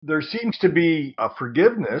there seems to be a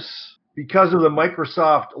forgiveness because of the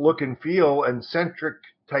Microsoft look and feel and centric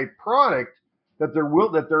type product that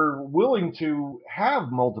they're willing to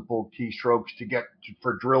have multiple keystrokes to get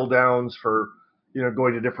for drill downs for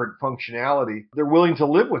going to different functionality. They're willing to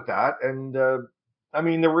live with that, and I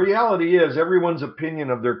mean the reality is everyone's opinion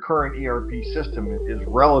of their current ERP system is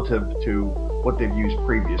relative to what they've used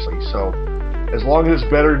previously. So as long as it's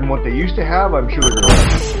better than what they used to have, I'm sure they're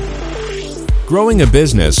going. Growing a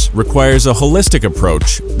business requires a holistic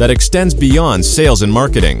approach that extends beyond sales and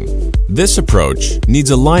marketing. This approach needs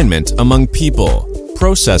alignment among people,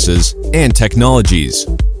 processes, and technologies.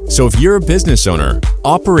 So if you're a business owner,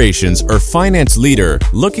 operations, or finance leader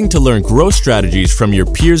looking to learn growth strategies from your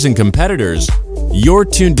peers and competitors, you're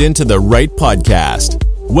tuned into the right podcast.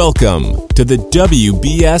 Welcome to the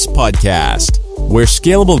WBS Podcast, where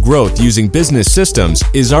scalable growth using business systems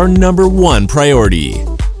is our number one priority.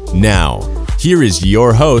 Now, here is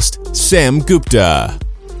your host, Sam Gupta.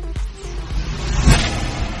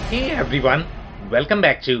 Hey everyone, welcome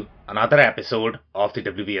back to another episode of the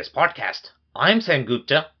WBS Podcast. I'm Sam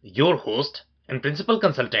Gupta, your host and principal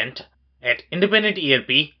consultant at independent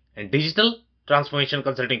ERP and digital transformation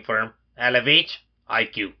consulting firm Elevate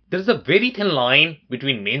IQ. There is a very thin line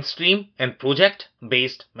between mainstream and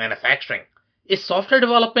project-based manufacturing. Is software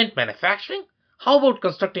development manufacturing? How about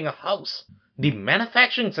constructing a house? The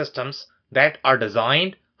manufacturing systems that are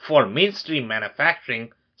designed for mainstream manufacturing,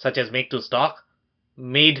 such as make to stock,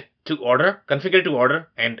 made to order, configure to order,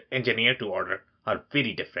 and engineer to order, are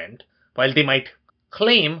very different. While they might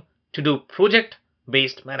claim to do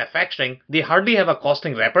project-based manufacturing, they hardly have a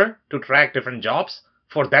costing wrapper to track different jobs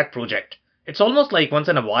for that project. It's almost like once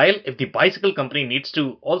in a while, if the bicycle company needs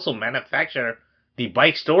to also manufacture the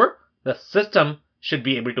bike store, the system should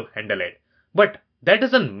be able to handle it. But that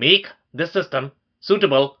doesn't make this system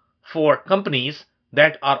suitable for companies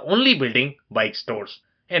that are only building bike stores.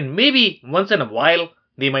 And maybe once in a while,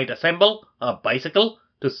 they might assemble a bicycle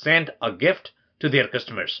to send a gift to their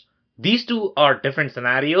customers. These two are different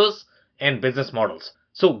scenarios and business models.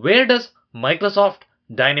 So where does Microsoft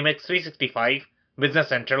Dynamics 365 Business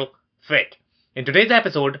Central fit? In today's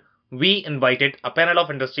episode, we invited a panel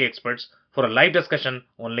of industry experts for a live discussion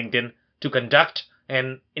on LinkedIn to conduct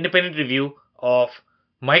an independent review of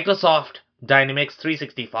Microsoft Dynamics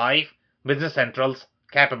 365 Business Central's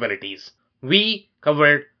capabilities. We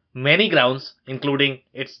covered many grounds, including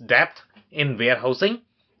its depth in warehousing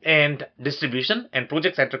and distribution and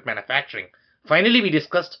project-centric manufacturing. Finally, we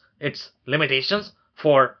discussed its limitations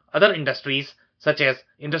for other industries such as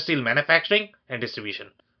industrial manufacturing and distribution.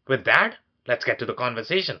 With that, let's get to the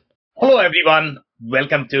conversation. Hello everyone,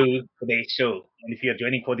 welcome to today's show. And if you're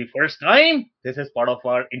joining for the first time, this is part of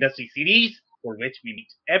our industry series for which we meet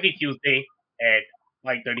every Tuesday at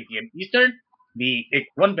 5:30 p.m. Eastern. We pick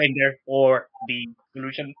one vendor or the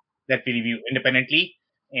solution that we review independently,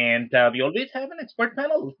 and we always have an expert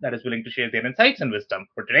panel that is willing to share their insights and wisdom.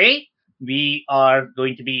 For today, we are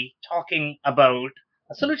going to be talking about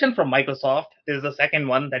a solution from Microsoft. This is the second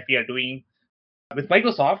one that we are doing with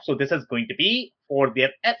Microsoft. So this is going to be for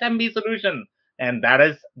their SMB solution, and that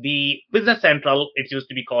is the Business Central. It used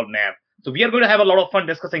to be called NAV. So we are going to have a lot of fun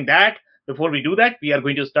discussing that. Before we do that, we are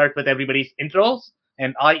going to start with everybody's intros,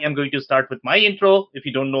 and I am going to start with my intro. If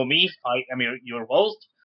you don't know me, I am your host,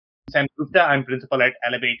 Sam Gupta. I'm principal at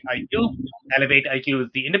Elevate IQ. Elevate IQ is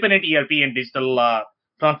the independent ERP and digital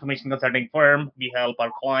transformation consulting firm. We help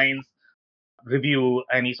our clients review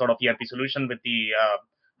any sort of ERP solution with the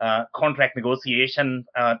contract negotiation,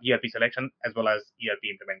 ERP selection, as well as ERP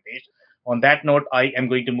implementation. On that note, I am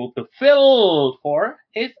going to move to Phil for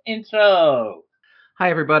his intro. Hi,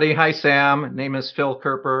 everybody. Hi, Sam. Name is Phil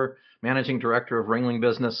Kerper, Managing Director of Ringling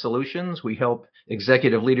Business Solutions. We help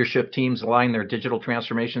executive leadership teams align their digital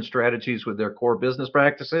transformation strategies with their core business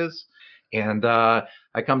practices. And I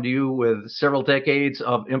come to you with several decades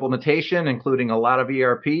of implementation, including a lot of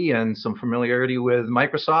ERP and some familiarity with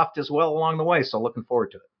Microsoft as well along the way. So looking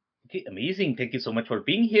forward to it. Okay, amazing. Thank you so much for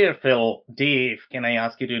being here, Phil. Dave, can I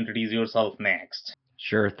ask you to introduce yourself next?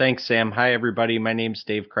 Sure. Thanks, Sam. Hi, everybody. My name's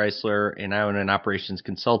Dave Chrysler, and I own an operations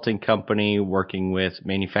consulting company working with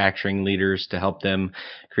manufacturing leaders to help them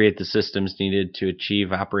create the systems needed to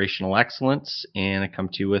achieve operational excellence. And I come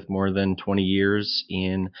to you with more than 20 years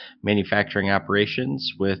in manufacturing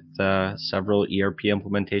operations with several ERP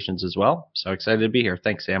implementations as well. So excited to be here.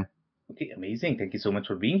 Thanks, Sam. Okay, amazing. Thank you so much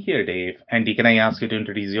for being here, Dave. Andy, can I ask you to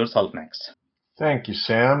introduce yourself next? Thank you,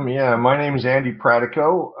 Sam. Yeah, my name is Andy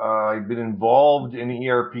Pratico. I've been involved in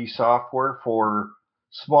ERP software for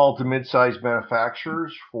small to mid-sized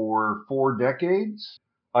manufacturers for 4 decades.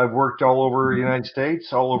 I've worked all over the United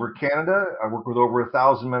States, all over Canada. I work with over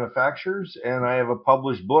 1,000 manufacturers, and I have a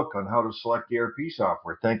published book on how to select ERP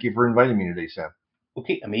software. Thank you for inviting me today, Sam.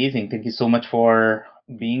 Okay, amazing. Thank you so much for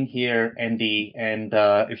being here, Andy. And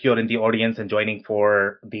if you're in the audience and joining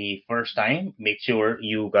for the first time, make sure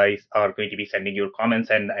you guys are going to be sending your comments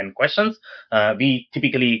and questions. We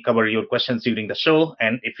typically cover your questions during the show.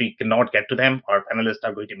 And if we cannot get to them, our panelists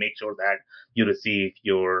are going to make sure that you receive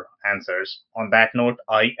your answers. On that note,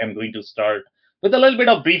 I am going to start with a little bit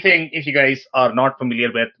of briefing if you guys are not familiar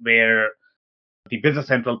with where the Business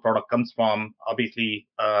Central product comes from. Obviously,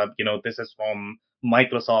 this is from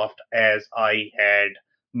Microsoft, as I had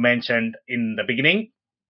mentioned in the beginning.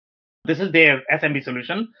 This is their SMB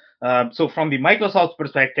solution. So from the Microsoft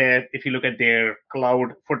perspective, if you look at their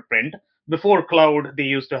cloud footprint, before cloud, they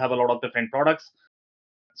used to have a lot of different products.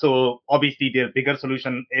 So obviously, their bigger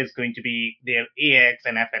solution is going to be their AX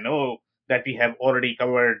and FNO that we have already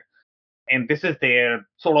covered. And this is their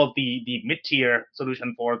sort of the mid-tier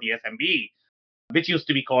solution for the SMB, which used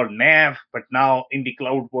to be called NAV, but now in the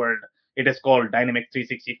cloud world, it is called Dynamics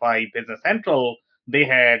 365 Business Central. They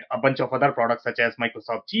had a bunch of other products such as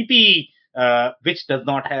Microsoft GP, which does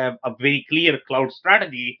not have a very clear cloud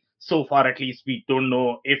strategy. So far, at least, we don't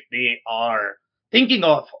know if they are thinking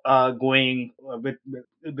of going with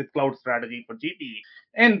cloud strategy for GP.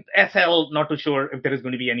 And SL, not too sure if there is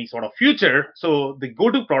going to be any sort of future. So the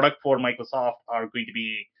go-to product for Microsoft are going to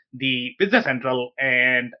be the Business Central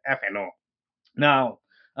and FNO. Now,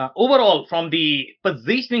 overall, from the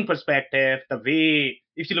positioning perspective, the way,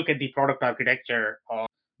 if you look at the product architecture of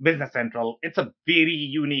Business Central, it's a very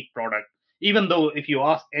unique product. Even though if you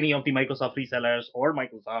ask any of the Microsoft resellers or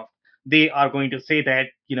Microsoft, they are going to say that,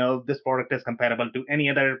 this product is comparable to any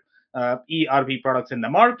other ERP products in the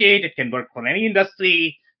market. It can work for any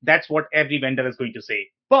industry. That's what every vendor is going to say.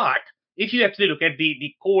 But if you actually look at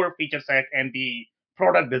the core feature set and the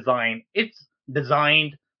product design, it's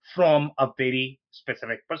designed from a very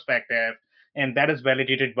specific perspective. And that is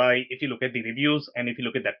validated by if you look at the reviews and if you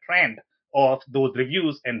look at the trend of those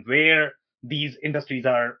reviews and where these industries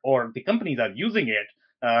are or the companies are using it,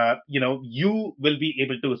 you will be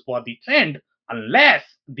able to spot the trend unless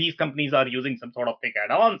these companies are using some sort of tech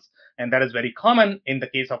add-ons. And that is very common in the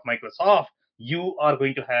case of Microsoft. You are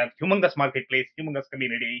going to have humongous marketplace, humongous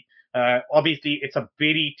community. Obviously, it's a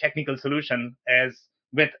very technical solution as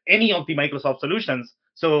with any of the Microsoft solutions.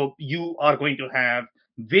 So you are going to have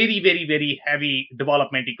very, very, very heavy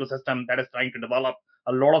development ecosystem that is trying to develop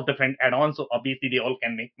a lot of different add-ons. So obviously they all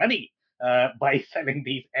can make money by selling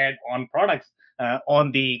these add-on products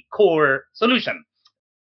on the core solution.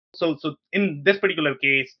 So in this particular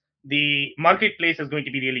case, the marketplace is going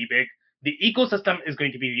to be really big. The ecosystem is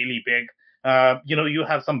going to be really big. You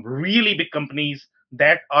have some really big companies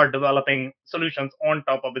that are developing solutions on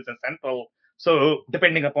top of Business Central. So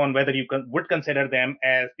depending upon whether you would consider them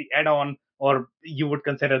as the add-on or you would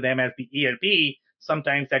consider them as the ERP,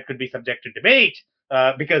 sometimes that could be subject to debate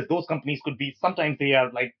because those companies could be, sometimes they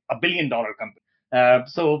are like $1 billion company.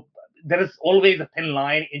 So there is always a thin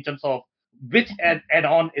line in terms of which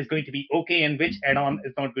add-on is going to be okay and which add-on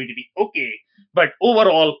is not going to be okay. But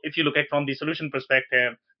overall, if you look at from the solution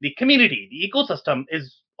perspective, the community, the ecosystem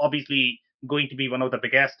is obviously going to be one of the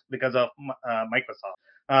biggest because of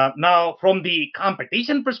Microsoft. Now, from the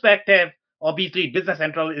competition perspective, obviously Business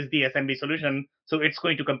Central is the SMB solution, so it's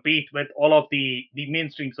going to compete with all of the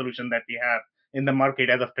mainstream solution that we have in the market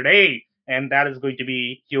as of today, and that is going to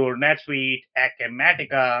be your NetSuite,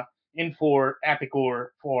 Acumatica, Infor, Epicor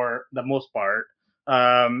for the most part.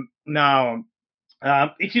 Now,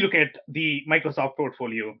 if you look at the Microsoft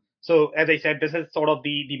portfolio, so as I said, this is sort of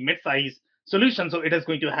the mid-size solution. So it is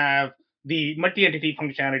going to have the multi-entity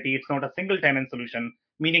functionality. It's not a single tenant solution,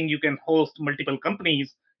 meaning you can host multiple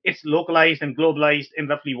companies. It's localized and globalized in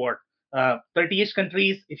roughly what 30-ish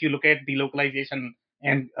countries. If you look at the localization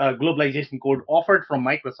and globalization code offered from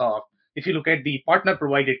Microsoft, if you look at the partner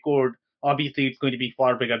provided code, obviously it's going to be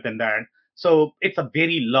far bigger than that. So it's a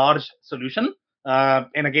very large solution.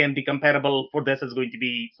 And again, the comparable for this is going to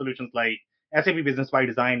be solutions like SAP Business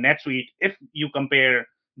ByDesign, NetSuite. If you compare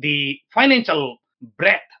the financial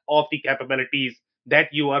breadth of the capabilities that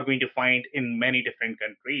you are going to find in many different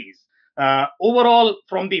countries. Overall,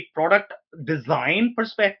 from the product design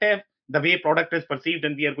perspective, the way product is perceived,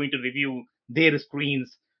 and we are going to review their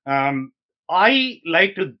screens. I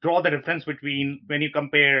like to draw the difference between when you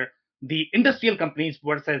compare the industrial companies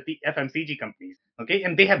versus the FMCG companies. Okay,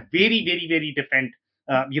 and they have very, very, very different,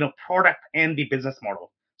 product and the business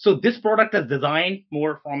model. So this product is designed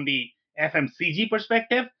more from the FMCG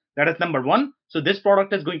perspective. That is number one. So this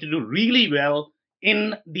product is going to do really well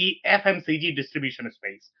in the FMCG distribution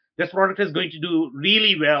space. This product is going to do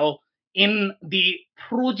really well in the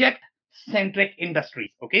project-centric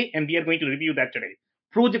industries, okay? And we are going to review that today.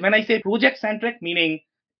 When I say project-centric, meaning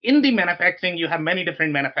in the manufacturing, you have many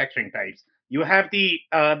different manufacturing types. You have the,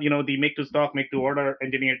 the make to stock, make to order,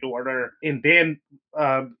 engineer to order, and then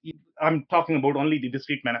I'm talking about only the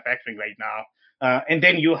discrete manufacturing right now. And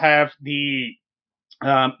then you have the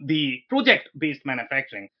project-based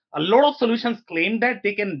manufacturing. A lot of solutions claim that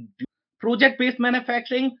they can do project-based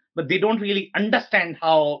manufacturing, but they don't really understand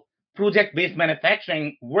how project-based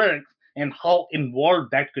manufacturing works and how involved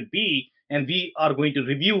that could be. And we are going to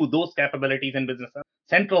review those capabilities in Business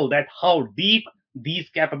Central, that how deep these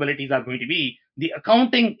capabilities are going to be. The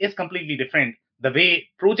accounting is completely different. The way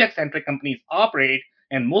project-centric companies operate,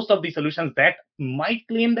 and most of the solutions that might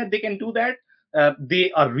claim that they can do that,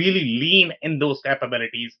 they are really lean in those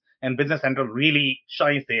capabilities, and Business Central really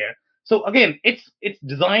shines there. So again, it's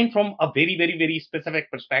designed from a very, very, very specific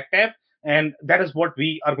perspective, and that is what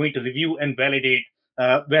we are going to review and validate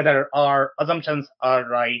whether our assumptions are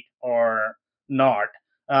right or not.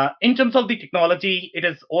 In terms of the technology, it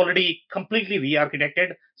is already completely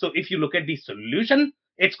re-architected. So if you look at the solution,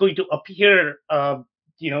 it's going to appear,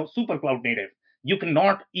 super cloud native. You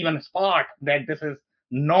cannot even spot that this is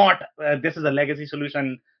not this is a legacy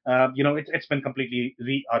solution. It's been completely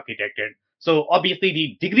re-architected. So obviously,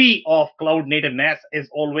 the degree of cloud nativeness is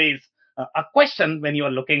always a question when you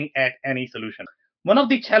are looking at any solution. One of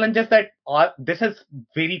the challenges that this is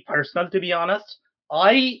very personal, to be honest.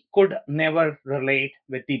 I could never relate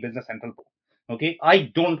with the Business Central Pro. Okay, I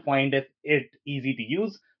don't find it easy to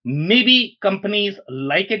use. Maybe companies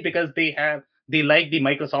like it because they like the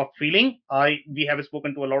Microsoft feeling. We have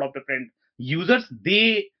spoken to a lot of different users.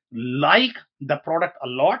 They like the product a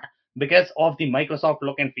lot because of the Microsoft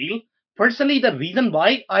look and feel. Personally, the reason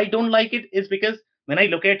why I don't like it is because when I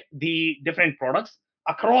look at the different products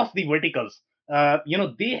across the verticals,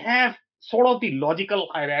 they have sort of the logical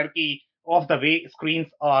hierarchy of the way screens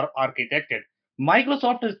are architected.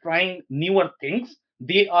 Microsoft is trying newer things.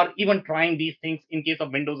 They are even trying these things in case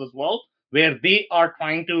of Windows as well, where they are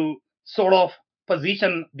trying to sort of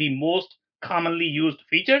position the most commonly used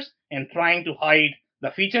features and trying to hide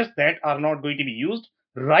the features that are not going to be used.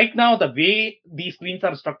 Right now, the way these screens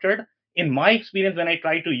are structured, in my experience, when I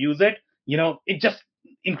try to use it, it just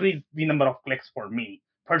increased the number of clicks for me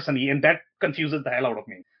personally, and that confuses the hell out of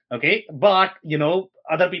me. Okay, but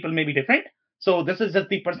other people may be different. So this is just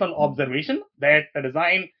the personal observation that the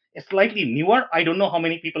design is slightly newer. I don't know how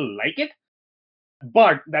many people like it,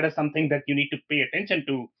 but that is something that you need to pay attention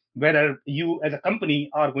to, whether you as a company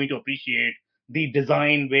are going to appreciate the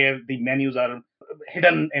design where the menus are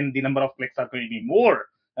hidden and the number of clicks are going to be more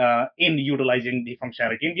in utilizing the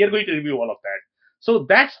functionality. And we are going to review all of that. So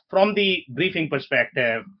that's from the briefing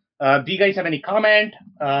perspective. Do you guys have any comment,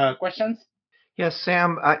 questions? Yes,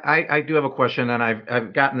 Sam, I do have a question, and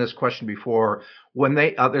I've gotten this question before. When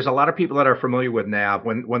there's a lot of people that are familiar with Nav.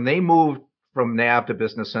 When they moved from Nav to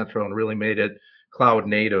Business Central and really made it cloud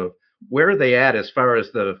native, where are they at as far as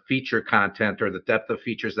the feature content or the depth of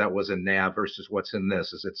features that was in Nav versus what's in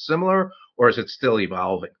this? Is it similar or is it still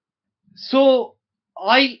evolving? So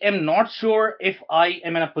I am not sure if I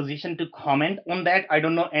am in a position to comment on that. I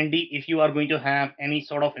don't know, Andy, if you are going to have any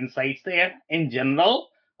sort of insights there. In general,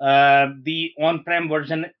 the on-prem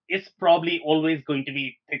version is probably always going to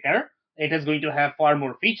be thicker. It is going to have far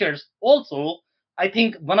more features. Also, I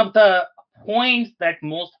think one of the points that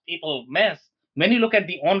most people miss when you look at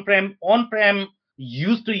the on-prem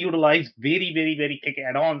used to utilize very, very, very thick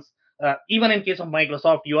add-ons. Even in case of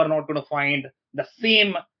Microsoft, you are not going to find the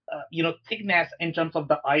same thickness in terms of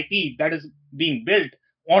the IP that is being built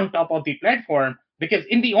on top of the platform, because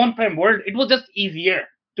in the on-prem world it was just easier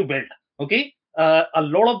to build. Okay, a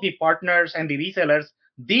lot of the partners and the resellers,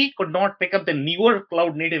 they could not pick up the newer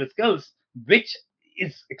cloud native skills, which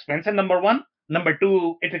is expensive, number one. Number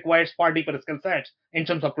two, it requires far deeper skill sets in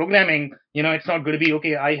terms of programming. It's not going to be,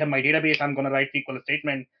 okay, I have my database, I'm going to write SQL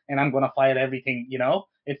statement and I'm going to fire everything.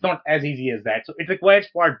 It's not as easy as that. So it requires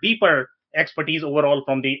far deeper expertise overall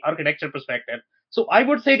from the architecture perspective. So I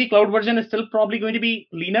would say the cloud version is still probably going to be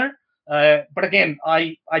leaner. But again,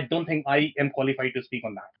 I don't think I am qualified to speak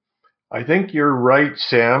on that. I think you're right,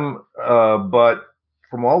 Sam. But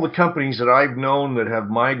from all the companies that I've known that have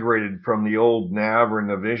migrated from the old Nav or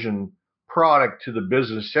Navision product to the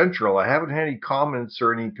Business Central, I haven't had any comments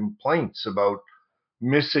or any complaints about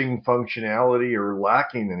missing functionality or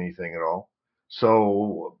lacking anything at all.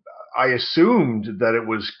 So I assumed that it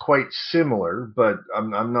was quite similar, but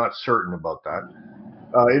I'm not certain about that.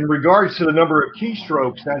 In regards to the number of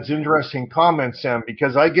keystrokes, that's interesting comment, Sam,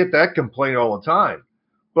 because I get that complaint all the time.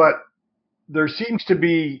 But there seems to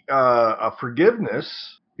be a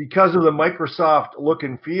forgiveness because of the Microsoft look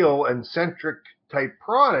and feel and centric type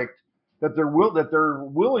product that they're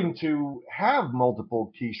willing to have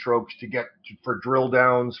multiple keystrokes to get for drill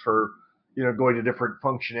downs, for going to different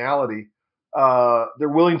functionality. They're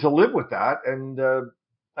willing to live with that, and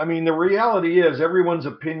I mean, the reality is everyone's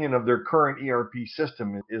opinion of their current ERP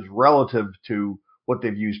system is relative to what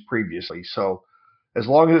they've used previously. So as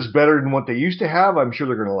long as it's better than what they used to have, I'm sure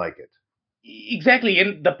they're going to like it. Exactly.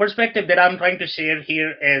 And the perspective that I'm trying to share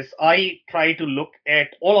here is I try to look at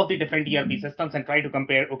all of the different ERP systems and try to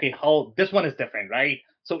compare, okay, how this one is different, right?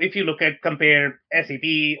 So if you compare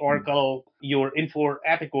SAP, Oracle, your Infor,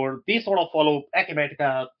 Epicor, they sort of follow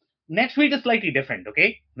Acumatica. NetSuite is slightly different,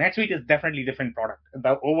 okay? NetSuite is definitely different product.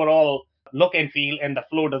 The overall look and feel and the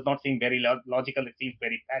flow does not seem very logical. It seems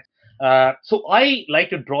very fast. So I like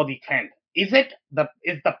to draw the trend. Is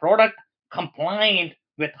the product compliant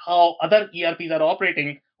with how other ERPs are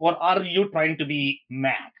operating, or are you trying to be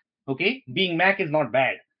Mac? Okay, being Mac is not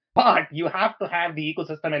bad, but you have to have the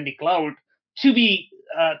ecosystem and the cloud to be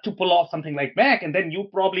to pull off something like Mac, and then you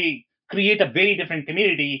probably create a very different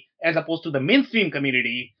community as opposed to the mainstream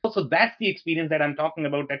community. So that's the experience that I'm talking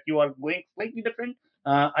about, that you are going slightly different.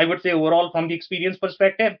 I would say overall from the experience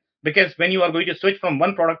perspective, because when you are going to switch from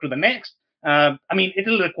one product to the next, I mean, it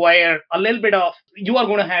will require a little bit of, you are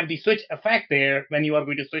going to have the switch effect there when you are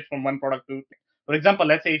going to switch from one product to, for example,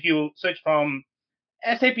 let's say if you switch from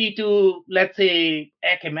SAP to, let's say,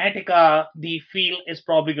 Acumatica, the feel is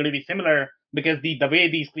probably going to be similar because the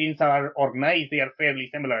way these screens are organized, they are fairly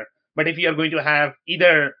similar. But if you are going to have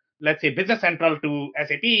either, let's say, Business Central to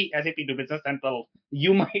SAP to Business Central,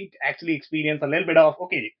 you might actually experience a little bit of,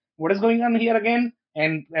 okay, what is going on here again?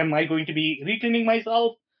 And am I going to be retraining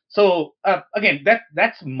myself? So again,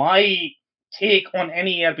 that's my take on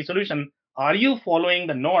any ERP solution. Are you following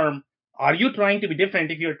the norm? Are you trying to be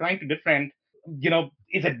different? If you're trying to different,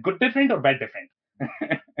 is it good different or bad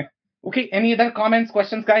different? Okay, any other comments,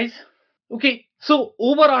 questions, guys? Okay, so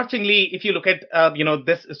overarchingly, if you look at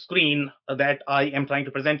this screen that I am trying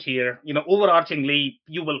to present here, overarchingly,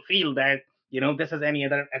 you will feel that this is any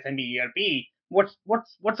other SMB ERP. What's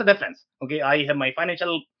the difference? Okay, I have my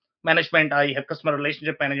financial management, I have customer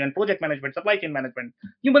relationship management, project management, supply chain management,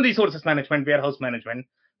 human resources management, warehouse management.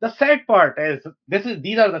 The sad part is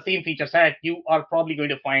these are the same feature set you are probably going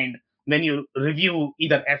to find when you review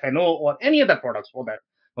either F&O or any other products for that.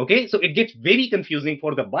 Okay, so it gets very confusing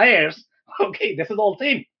for the buyers. Okay, this is all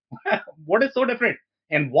same. What is so different?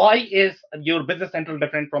 And why is your Business Central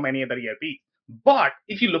different from any other ERP? But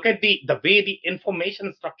if you look at the way the information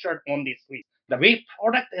is structured on the screen, the way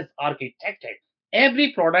product is architected,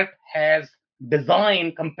 every product has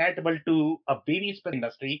design compatible to a very specific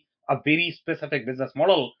industry, a very specific business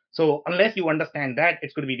model. So unless you understand that,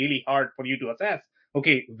 it's going to be really hard for you to assess,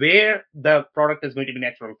 okay, where the product is going to be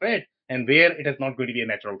natural fit and where it is not going to be a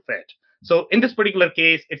natural fit. So in this particular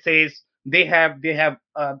case, it says they have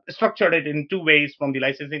structured it in two ways from the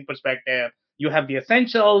licensing perspective. You have the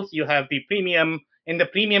essentials, you have the premium. In the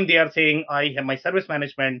premium, they are saying I have my service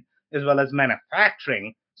management as well as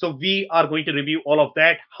manufacturing. So we are going to review all of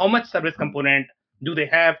that. How much service component do they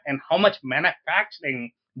have, and how much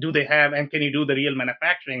manufacturing do they have, and can you do the real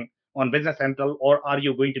manufacturing on Business Central, or are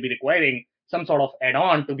you going to be requiring some sort of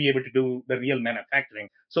add-on to be able to do the real manufacturing?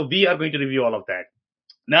 So we are going to review all of that.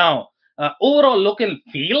 Now, overall look and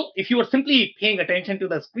feel, if you are simply paying attention to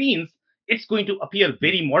the screens, it's going to appear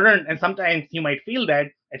very modern, and sometimes you might feel that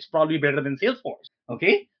it's probably better than Salesforce,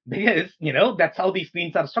 okay? Because, that's how these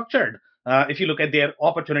screens are structured. If you look at their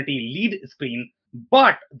opportunity lead screen,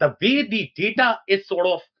 but the way the data is sort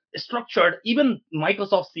of structured, even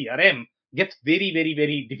Microsoft CRM gets very, very,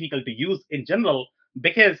 very difficult to use in general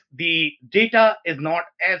because the data is not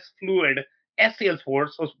as fluid as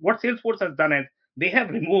Salesforce. So what Salesforce has done is they have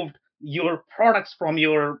removed your products from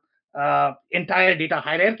your entire data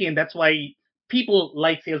hierarchy, and that's why people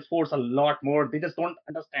like Salesforce a lot more. They just don't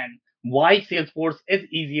understand why Salesforce is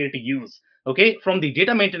easier to use. Okay, from the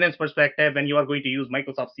data maintenance perspective, when you are going to use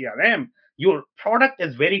Microsoft CRM, your product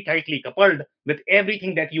is very tightly coupled with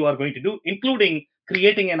everything that you are going to do, including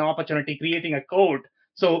creating an opportunity, creating a code.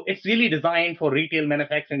 So it's really designed for retail,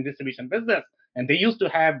 manufacturing, distribution business. And they used to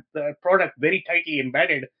have the product very tightly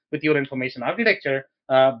embedded with your information architecture,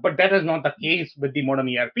 but that is not the case with the modern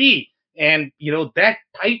ERP. And that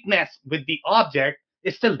tightness with the object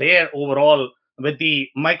is still there overall with the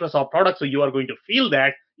Microsoft product. So you are going to feel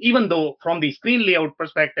that, even though from the screen layout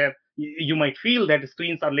perspective, you might feel that the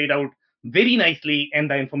screens are laid out very nicely and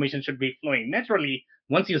the information should be flowing naturally.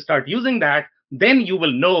 Once you start using that, then you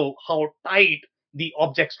will know how tight the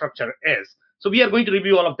object structure is. So we are going to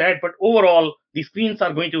review all of that, but overall, the screens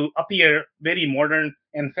are going to appear very modern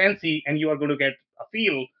and fancy, and you are going to get a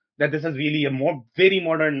feel that this is really a very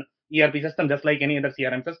modern ERP system, just like any other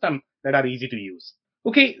CRM system that are easy to use.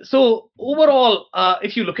 Okay, so overall,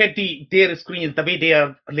 if you look at their screens, the way they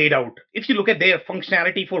are laid out, if you look at their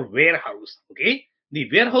functionality for warehouse, okay, the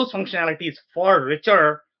warehouse functionality is far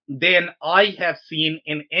richer than I have seen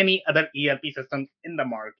in any other ERP systems in the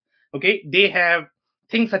market. Okay, they have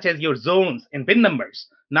things such as your zones and bin numbers.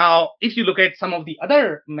 Now, if you look at some of the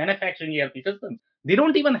other manufacturing ERP systems, they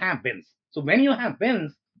don't even have bins. So when you have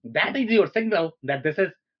bins, that is your signal that this is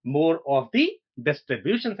more of the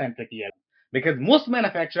distribution centric ERP, because most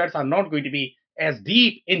manufacturers are not going to be as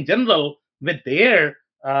deep in general with their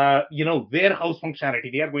warehouse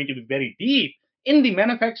functionality. They are going to be very deep in the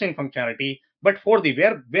manufacturing functionality, but for the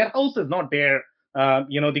warehouse is not their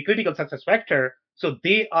the critical success factor. So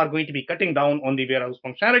they are going to be cutting down on the warehouse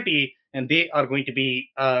functionality, and they are going to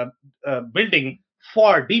be building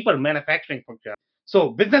far deeper manufacturing functionality. So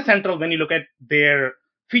Business Central, when you look at their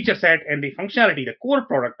feature set and the functionality, the core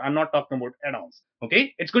product, I'm not talking about add-ons.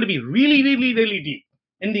 Okay, it's going to be really, really, really deep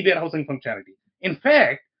in the warehousing functionality. In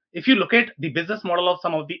fact, if you look at the business model of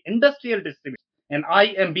some of the industrial distributors, and I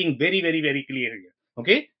am being very, very, very clear here.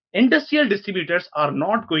 Okay, industrial distributors are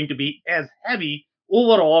not going to be as heavy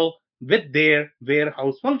overall with their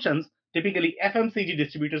warehouse functions. Typically, FMCG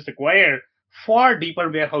distributors require far deeper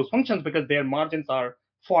warehouse functions because their margins are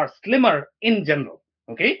far slimmer in general.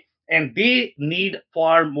 Okay, and they need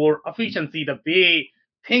far more efficiency. The way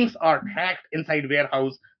things are tracked inside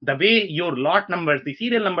warehouse, the way your lot numbers, the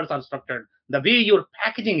serial numbers are structured, the way your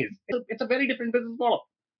packaging is, it's a very different business model.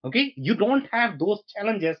 Okay, you don't have those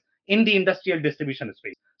challenges in the industrial distribution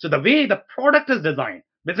space. So the way the product is designed,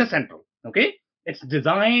 Business Central, okay, it's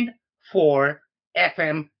designed for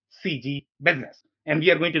FMCG business, and we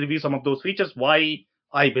are going to review some of those features, why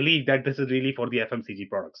I believe that this is really for the FMCG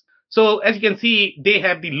products. So as you can see, they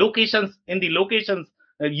have the locations. In the locations,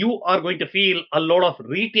 you are going to feel a lot of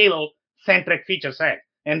retail centric feature set.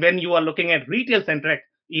 And when you are looking at retail centric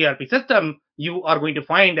ERP system, you are going to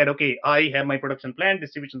find that, okay, I have my production plant,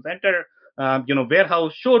 distribution center,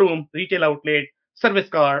 warehouse, showroom, retail outlet, service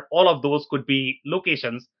car. All of those could be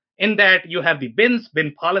locations. In that, you have the bin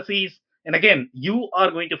policies. And again, you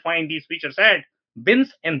are going to find these feature set, bin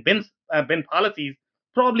policies,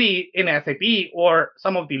 probably in SAP or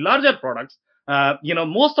some of the larger products.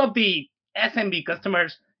 Most of the SMB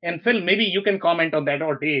customers, and Phil, maybe you can comment on that,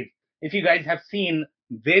 or Dave, if you guys have seen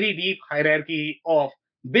very deep hierarchy of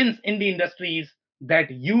bins in the industries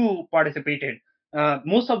that you participated.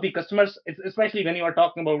 Most of the customers, especially when you are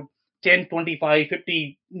talking about 10, 25,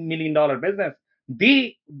 $50 million business,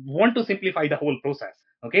 they want to simplify the whole process.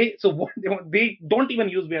 Okay, so what they don't even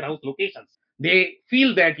use warehouse locations. They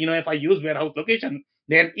feel that, if I use warehouse location,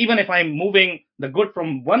 then even if I'm moving the good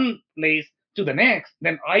from one place to the next,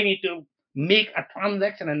 then I need to make a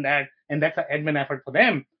transaction in that, and that's an admin effort for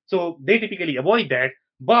them. So they typically avoid that.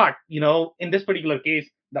 But in this particular case,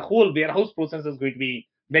 the whole warehouse process is going to be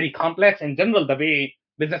very complex in general, the way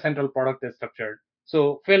Business Central product is structured.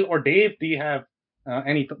 So Phil or Dave, do you have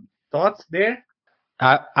any thoughts there?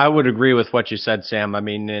 I would agree with what you said, Sam. I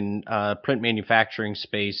mean, in print manufacturing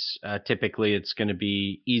space, typically it's going to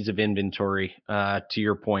be ease of inventory. To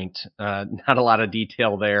your point, not a lot of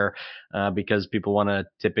detail there because people want to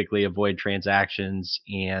typically avoid transactions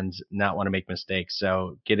and not want to make mistakes.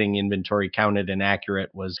 So getting inventory counted and accurate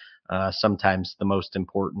was sometimes the most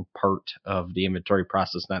important part of the inventory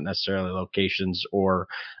process, not necessarily locations or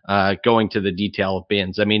going to the detail of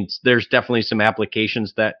bins. I mean, there's definitely some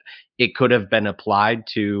applications that it could have been applied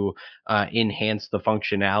to enhance the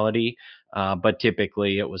functionality, but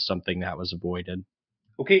typically it was something that was avoided.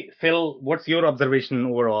 Okay, Phil, what's your observation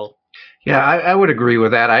overall? Yeah, I would agree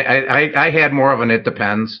with that. I had more of an it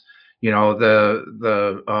depends. This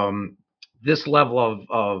level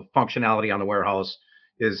of functionality on the warehouse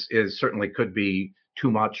is certainly could be too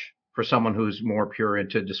much for someone who's more pure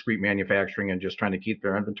into discrete manufacturing and just trying to keep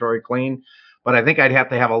their inventory clean. But I think I'd have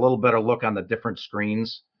to have a little better look on the different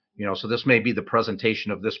screens. So this may be the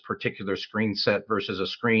presentation of this particular screen set versus a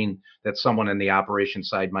screen that someone in the operation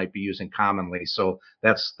side might be using commonly. So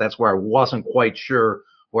that's where I wasn't quite sure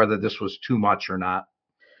whether this was too much or not.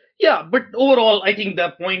 Yeah, but overall, I think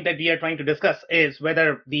the point that we are trying to discuss is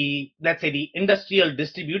whether let's say the industrial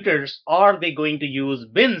distributors, are they going to use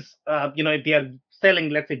bins? If they are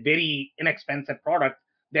selling, let's say, very inexpensive product,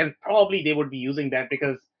 then probably they would be using that,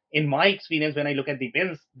 because in my experience, when I look at the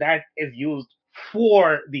bins, that is used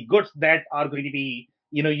for the goods that are going to be,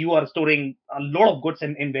 you are storing a lot of goods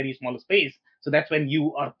in very small space. So that's when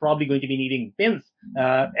you are probably going to be needing bins,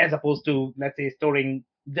 as opposed to, let's say, storing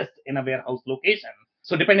just in a warehouse location.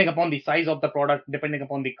 So depending upon the size of the product, depending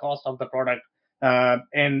upon the cost of the product,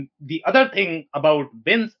 and the other thing about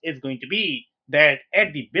bins is going to be that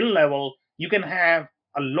at the bin level, you can have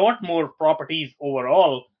a lot more properties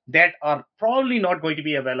overall that are probably not going to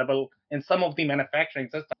be available in some of the manufacturing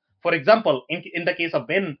systems. For example, in the case of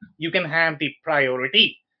bin, you can have the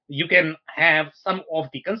priority. You can have some of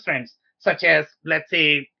the constraints, such as, let's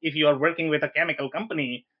say, if you are working with a chemical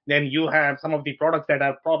company, then you have some of the products that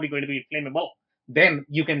are probably going to be flammable. Then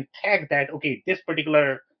you can tag that, okay, this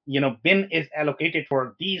particular bin is allocated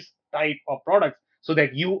for these type of products, so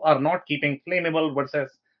that you are not keeping flammable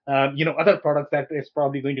versus other products that is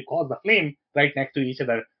probably going to cause the flame right next to each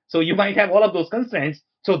other. So you might have all of those constraints.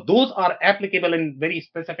 So those are applicable in very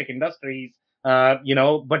specific industries,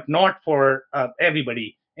 but not for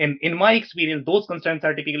everybody. And in my experience, those constraints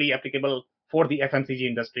are typically applicable for the FMCG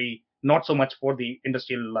industry, not so much for the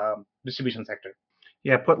industrial distribution sector.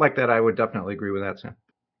 Yeah, put like that, I would definitely agree with that, Sam.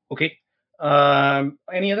 Okay.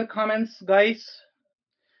 Any other comments, guys?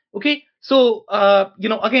 Okay, so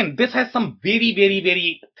again, this has some very, very,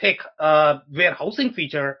 very thick warehousing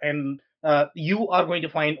feature, and you are going to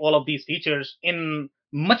find all of these features in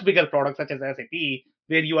much bigger products such as SAP,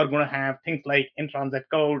 where you are going to have things like in-transit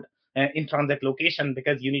code, in-transit location,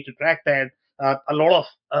 because you need to track that. A lot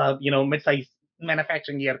of mid-size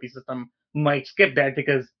manufacturing ERP system might skip that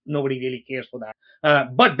because nobody really cares for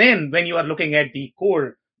that. But then when you are looking at the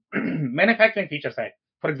core manufacturing feature set,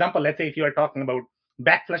 for example, let's say if you are talking about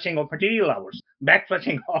backflushing of material hours,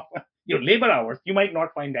 backflushing of your labor hours, you might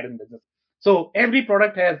not find that in business. So every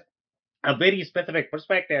product has a very specific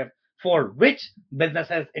perspective for which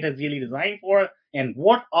businesses it is really designed for, and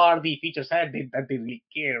what are the features that they really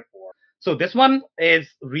care for. So this one is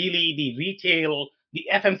really the retail, the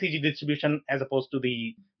FMCG distribution, as opposed to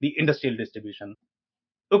the industrial distribution.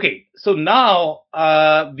 Okay, so now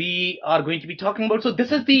we are going to be talking about. So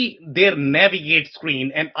this is their navigate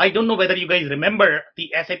screen, and I don't know whether you guys remember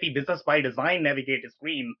the SAP Business by Design navigate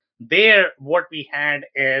screen. There, what we had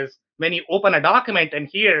is when you open a document, and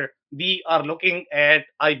here we are looking at,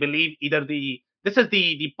 I believe, either this is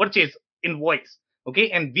the purchase invoice,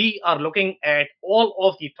 okay, and we are looking at all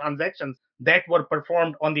of the transactions that were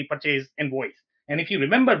performed on the purchase invoice. And if you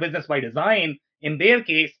remember Business by Design, in their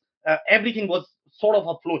case, everything was sort of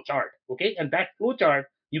a flow chart, okay? And that flow chart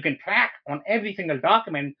you can track on every single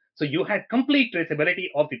document. So you had complete traceability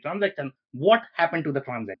of the transaction, what happened to the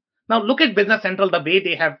transaction. Now look at Business Central, the way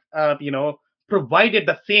they have, provided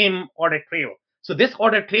the same audit trail. So this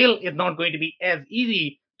audit trail is not going to be as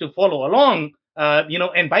easy to follow along,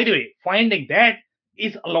 and by the way, finding that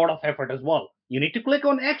is a lot of effort as well. You need to click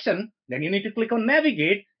on action, then you need to click on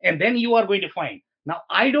navigate, and then you are going to find. Now,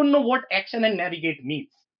 I don't know what action and navigate means.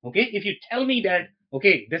 Okay, if you tell me that,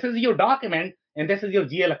 okay, this is your document and this is your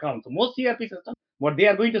GL account. So most ERP systems, what they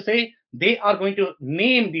are going to say, they are going to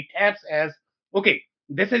name the tabs as, okay,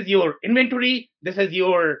 this is your inventory, this is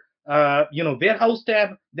your warehouse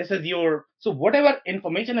tab, this is your, so whatever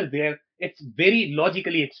information is there, it's very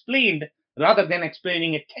logically explained rather than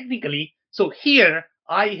explaining it technically. So here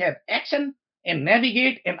I have action and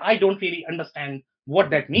navigate, and I don't really understand what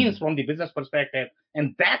that means from the business perspective.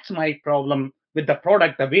 And that's my problem with the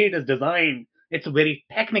product, the way it is designed. It's very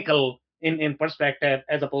technical in perspective,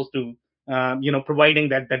 as opposed to providing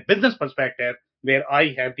that business perspective, where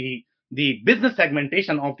I have the business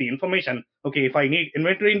segmentation of the information. Okay, if I need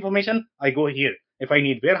inventory information, I go here. If I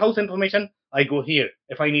need warehouse information, I go here.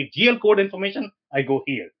 If I need GL code information, I go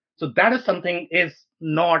here. So that is something is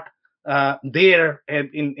not there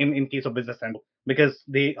in case of Business Central, because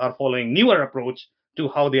they are following newer approach to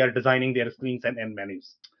how they are designing their screens and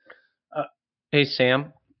menus. Hey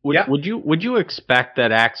Sam, Yeah. would you expect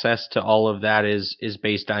that access to all of that is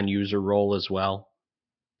based on user role as well?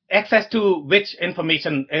 Access to which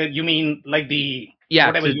information? You mean like the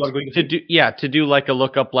whatever you are going to do like a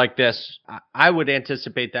lookup like this? I would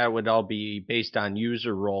anticipate that would all be based on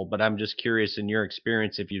user role, but I'm just curious, in your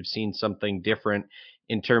experience, if you've seen something different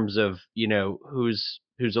in terms of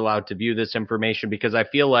who's allowed to view this information, because I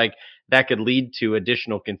feel like that could lead to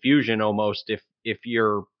additional confusion almost if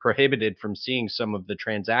you're prohibited from seeing some of the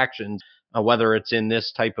transactions, whether it's in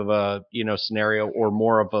this type of a scenario or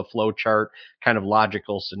more of a flow chart kind of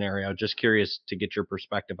logical scenario. Just curious to get your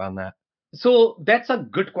perspective on that. So that's a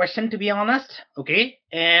good question, to be honest. Okay,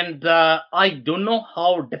 and I don't know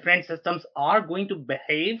how different systems are going to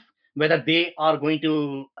behave, whether they are going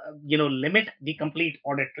to limit the complete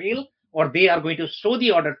audit trail, or they are going to show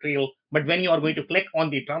the order trail, but when you are going to click on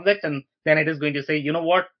the transaction, then it is going to say, you know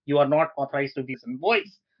what, you are not authorized to this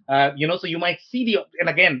invoice. So you might see and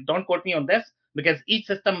again, don't quote me on this because each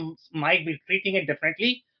system might be treating it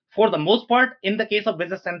differently. For the most part, in the case of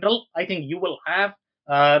Business Central, I think you will have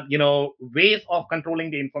ways of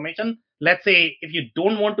controlling the information. Let's say if you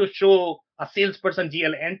don't want to show a salesperson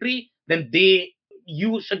GL entry, then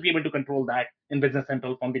you should be able to control that in Business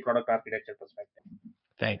Central from the product architecture perspective.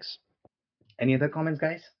 Thanks. Any other comments,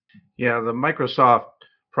 guys? Yeah, the Microsoft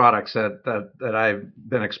products that I've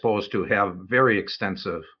been exposed to have very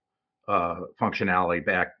extensive functionality,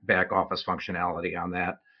 back office functionality on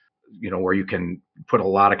that, where you can put a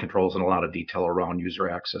lot of controls and a lot of detail around user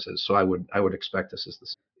accesses. So I would expect this is the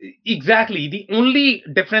same. Exactly. The only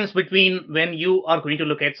difference between when you are going to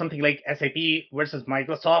look at something like SAP versus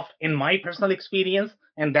Microsoft, in my personal experience,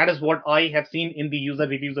 and that is what I have seen in the user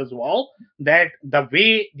reviews as well, that the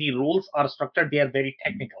way the roles are structured, they are very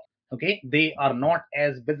technical. Okay, they are not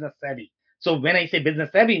as business savvy. So when I say business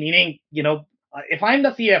savvy, meaning, if I'm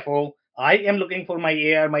the CFO, I am looking for my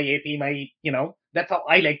AR, my AP, that's how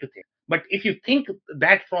I like to think. But if you think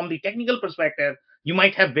that from the technical perspective, you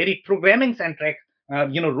might have very programming centric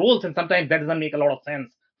roles, and sometimes that doesn't make a lot of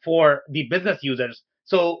sense for the business users.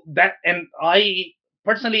 So and I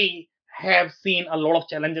personally have seen a lot of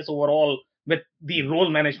challenges overall with the role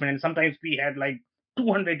management, and sometimes we had like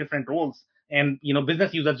 200 different roles, and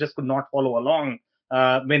business users just could not follow along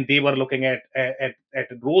when they were looking at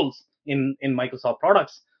roles in Microsoft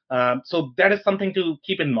products. So that is something to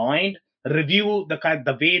keep in mind. Review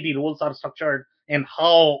the way the roles are structured and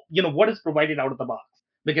how what is provided out of the box,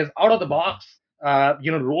 because out of the box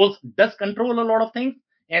roles does control a lot of things.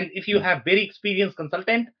 And if you have very experienced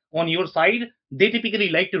consultant on your side, they typically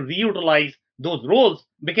like to reutilize those roles,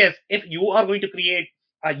 because if you are going to create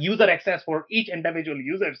a user access for each individual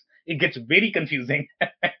users, it gets very confusing.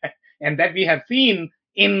 And that we have seen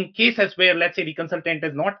in cases where, let's say, the consultant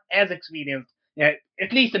is not as experienced,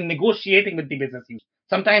 at least in negotiating with the business user.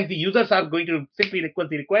 Sometimes the users are going to simply request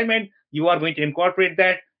the requirement, you are going to incorporate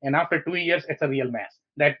that, and after 2 years, it's a real mess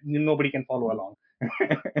that nobody can follow along.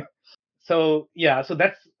 So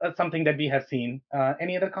that's something that we have seen.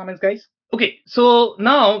 Any other comments, guys? Okay, so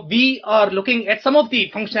now we are looking at some of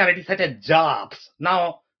the functionalities such as jobs.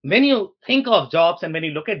 Now, when you think of jobs and when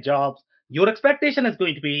you look at jobs, your expectation is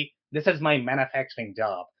going to be, this is my manufacturing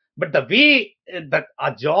job. But the way that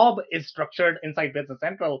a job is structured inside Business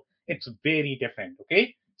Central, it's very different,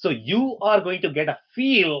 okay? So you are going to get a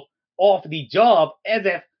feel of the job as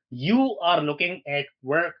if you are looking at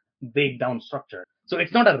work breakdown structure. So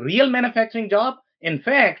it's not a real manufacturing job. In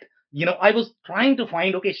fact, I was trying to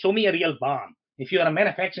find, okay, show me a real BOM. If you are a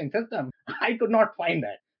manufacturing system, I could not find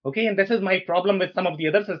that. Okay, and this is my problem with some of the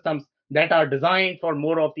other systems that are designed for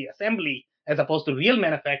more of the assembly as opposed to real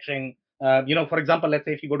manufacturing. For example, let's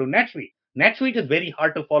say if you go to NetSuite, NetSuite is very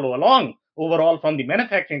hard to follow along overall from the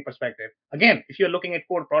manufacturing perspective. Again, if you're looking at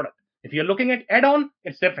core product, if you're looking at add-on,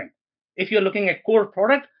 it's different. If you're looking at core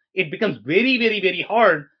product, it becomes very, very, very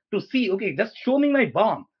hard to see, okay, just show me my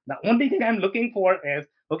BOM. The only thing I'm looking for is,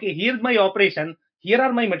 okay, here's my operation. Here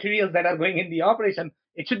are my materials that are going in the operation.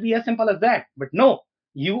 It should be as simple as that. But no,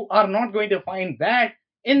 you are not going to find that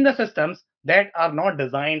in the systems that are not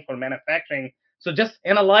designed for manufacturing. So just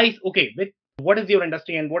analyze, okay, what is your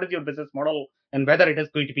industry and what is your business model, and whether it is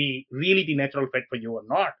going to be really the natural fit for you or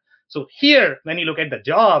not. So here, when you look at the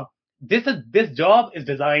job, this job is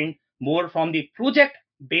designed more from the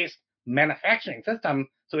project-based manufacturing system.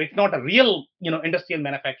 So it's not a real, industrial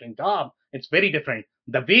manufacturing job. It's very different.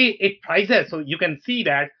 The way it prices, so you can see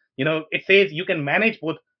that, it says you can manage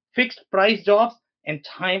both fixed price jobs and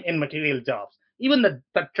time and material jobs. Even the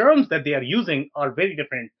terms that they are using are very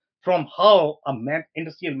different from how a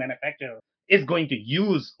industrial manufacturer is going to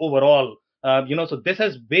use overall. So this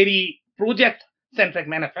is very project-centric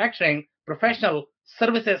manufacturing. Professional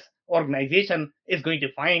services organization is going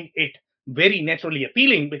to find it very naturally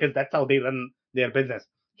appealing because that's how they run their business.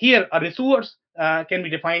 Here, a resource can be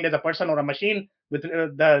defined as a person or a machine. With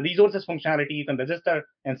the resources functionality, you can register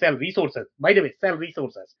and sell resources. By the way, sell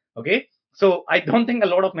resources. Okay. So I don't think a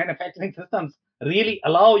lot of manufacturing systems really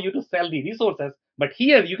allow you to sell the resources, but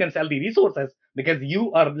here you can sell the resources because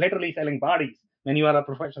you are literally selling bodies when you are a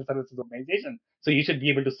professional services organization. So you should be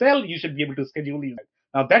able to sell, you should be able to schedule these.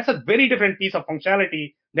 Now that's a very different piece of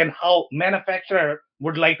functionality than how manufacturer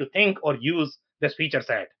would like to think or use this feature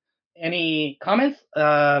set. Any comments?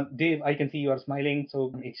 Dave, I can see you are smiling,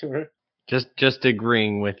 so make sure. Just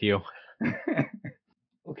agreeing with you.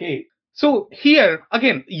 Okay. So here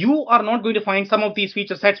again, you are not going to find some of these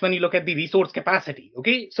feature sets when you look at the resource capacity.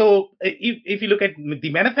 Okay, so if you look at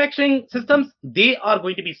the manufacturing systems, they are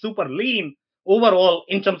going to be super lean overall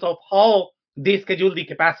in terms of how they schedule the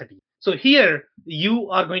capacity. So here you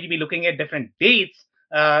are going to be looking at different dates,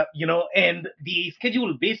 and the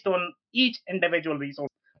schedule based on each individual resource.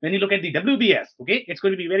 When you look at the WBS, okay, it's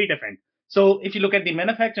going to be very different. So if you look at the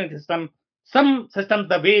manufacturing system, some systems,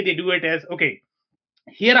 the way they do it is, okay,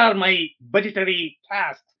 here are my budgetary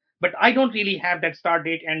tasks, but I don't really have that start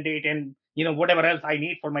date, end date, and whatever else I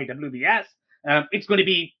need for my WBS. It's going to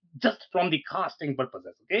be just from the costing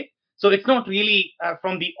purposes. Okay, so it's not really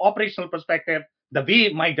from the operational perspective the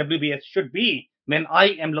way my WBS should be when I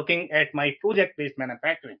am looking at my project-based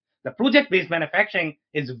manufacturing. The project-based manufacturing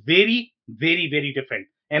is very, very, very different.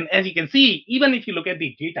 And as you can see, even if you look at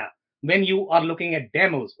the data, when you are looking at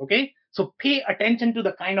demos, okay, so pay attention to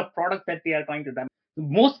the kind of product that they are trying to demo.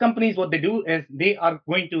 Most companies, what they do is they are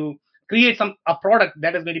going to create a product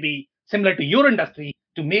that is going to be similar to your industry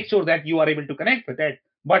to make sure that you are able to connect with it.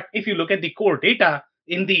 But if you look at the core data,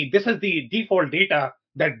 this is the default data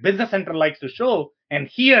that Business Central likes to show, and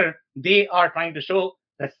here they are trying to show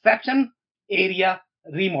reception area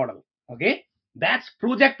remodel. Okay, that's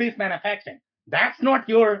project-based manufacturing. That's not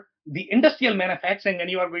the industrial manufacturing when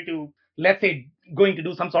you are going to, let's say, going to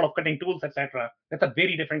do some sort of cutting tools, etc. That's a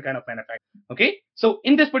very different kind of manufacturing. Okay, so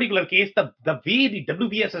in this particular case, the way the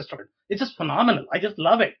WBS is structured, it's just phenomenal. I just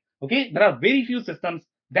love it. Okay, there are very few systems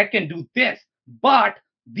that can do this, but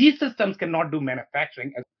these systems cannot do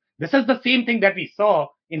manufacturing. This is the same thing that we saw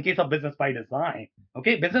in case of Business by Design.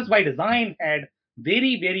 Okay, Business by Design had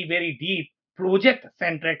very, very, very deep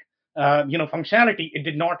project-centric, functionality. It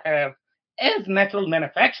did not have as natural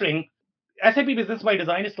manufacturing. SAP Business by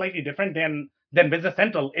Design is slightly different than Business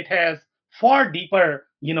Central. It has far deeper,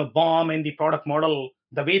 BOM in the product model.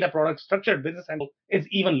 The way the product structured, Business Central is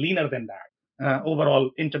even leaner than that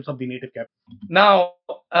overall in terms of the native cap. Now,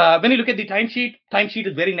 when you look at the timesheet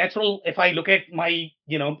is very natural. If I look at my,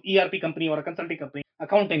 ERP company or a consulting company,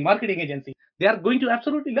 accounting, marketing agency, they are going to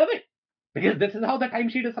absolutely love it because this is how the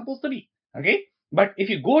timesheet is supposed to be. Okay, but if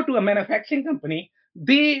you go to a manufacturing company,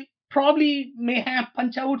 they probably may have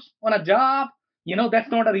punch outs on a job.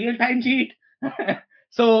 That's not a real timesheet.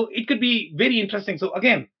 So it could be very interesting. So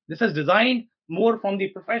again, this is designed more from the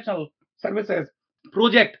professional services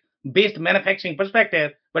project based manufacturing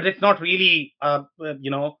perspective, but it's not really,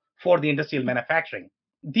 for the industrial manufacturing.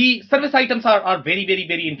 The service items are very, very,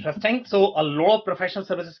 very interesting. So a lot of professional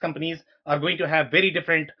services companies are going to have very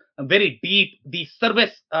different, very deep the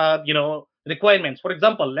service, requirements. For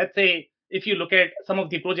example, let's say if you look at some of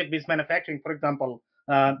the project-based manufacturing, for example,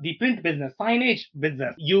 the print business, signage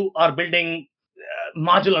business, you are building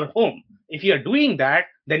modular home. If you are doing that,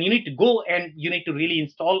 then you need to go and you need to really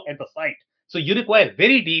install at the site. So you require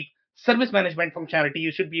very deep service management functionality.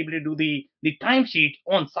 You should be able to do the timesheet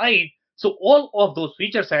on site. So all of those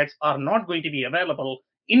feature sets are not going to be available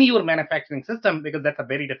in your manufacturing system because that's a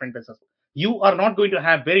very different business. You are not going to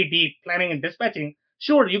have very deep planning and dispatching.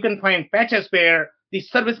 Sure, you can find patches where the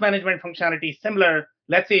service management functionality is similar.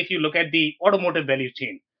 Let's say if you look at the automotive value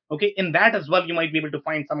chain, okay, in that as well, you might be able to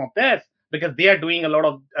find some of this because they are doing a lot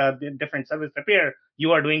of different service repair.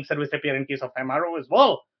 You are doing service repair in case of MRO as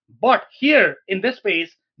well. But here in this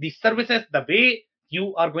space, the services, the way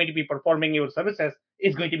you are going to be performing your services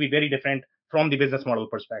is going to be very different from the business model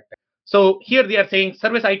perspective. So here they are saying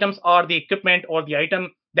service items are the equipment or the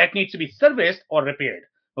item that needs to be serviced or repaired.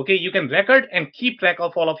 Okay, you can record and keep track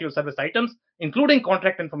of all of your service items, including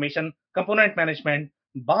contract information, component management,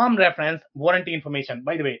 BOM reference, warranty information.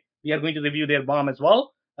 By the way, we are going to review their BOM as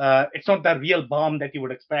well. It's not the real BOM that you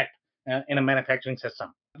would expect in a manufacturing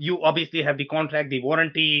system. You obviously have the contract, the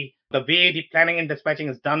warranty, the way the planning and dispatching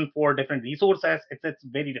is done for different resources. It's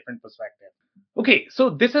very different perspective. Okay, so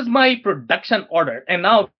this is my production order. And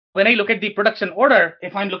now when I look at the production order,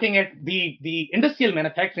 if I'm looking at the industrial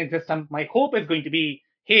manufacturing system, my hope is going to be,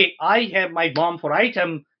 hey, I have my BOM for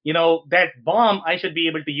item, that BOM I should be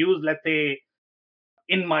able to use, let's say,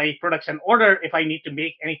 in my production order. If I need to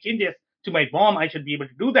make any changes to my BOM, I should be able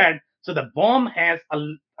to do that. So the BOM has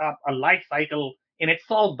a life cycle in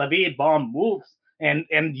itself, the way BOM moves. And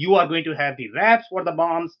you are going to have the wraps for the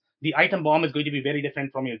BOMs. The item BOM is going to be very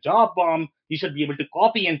different from your job BOM. You should be able to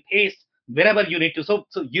copy and paste wherever you need to. So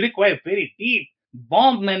you require very deep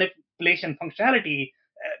BOM manipulation functionality.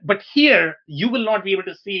 But here, you will not be able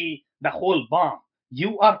to see the whole BOM.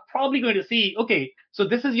 You are probably going to see, okay, so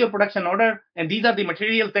this is your production order, and these are the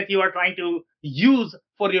materials that you are trying to use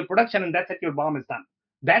for your production, and that's it, your BOM is done.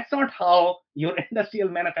 That's not how your industrial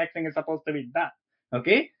manufacturing is supposed to be done.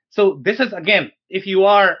 Okay, So this is, again, if you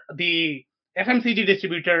are the FMCG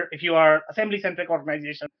distributor, if you are assembly-centric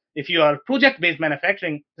organization, if you are project-based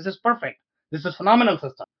manufacturing, this is perfect. This is phenomenal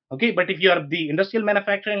system. Okay, but if you are the industrial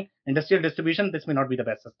manufacturing, industrial distribution, this may not be the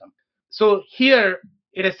best system. So here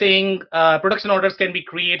it is saying production orders can be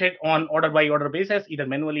created on order-by-order basis, either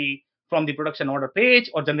manually from the production order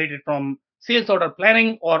page or generated from sales order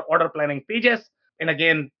planning or order planning pages. And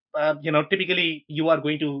again, typically you are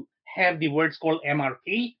going to have the words called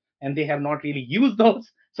MRP, and they have not really used those.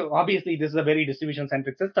 So obviously, this is a very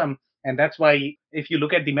distribution-centric system, and that's why if you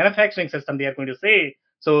look at the manufacturing system, they are going to say,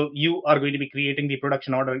 so you are going to be creating the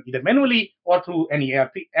production order either manually or through any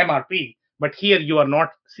MRP. But here you are not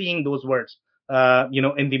seeing those words,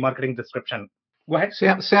 in the marketing description. Go ahead.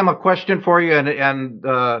 Sam, a question for you, and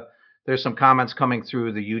there's some comments coming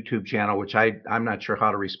through the YouTube channel, which I'm not sure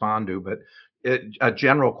how to respond to, but a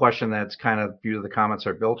general question that's kind of few of the comments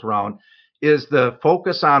are built around is the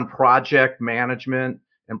focus on project management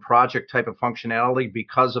and project type of functionality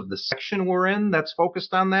because of the section we're in that's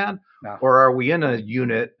focused on that? No. Or are we in a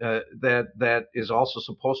unit that is also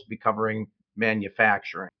supposed to be covering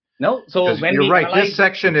manufacturing? No, so when you're right, this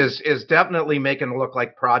section is definitely making it look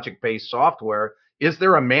like project-based software. Is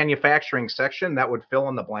there a manufacturing section that would fill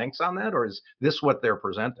in the blanks on that, or is this what they're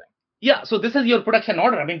presenting? Yeah, so this is your production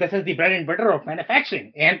order. I mean, this is the bread and butter of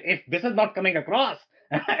manufacturing. And if this is not coming across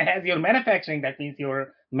as your manufacturing, that means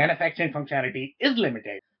your manufacturing functionality is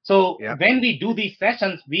limited. So when we do these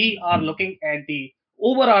sessions, we are looking at the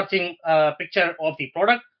overarching picture of the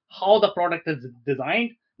product, how the product is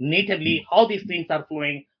designed natively, how these things are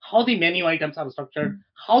flowing, how the menu items are structured,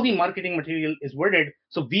 how the marketing material is worded.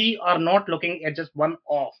 So we are not looking at just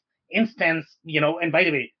one-off instance, and by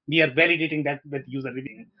the way, we are validating that with user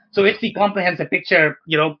review. So it's the comprehensive picture,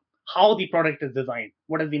 how the product is designed.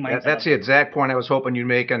 What is the mindset? That's the exact point I was hoping you'd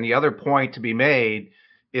make. And the other point to be made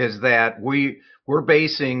is that we're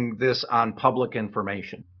basing this on public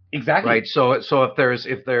information. Exactly. Right. So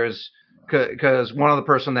if there's because one of the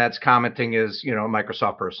person that's commenting is, a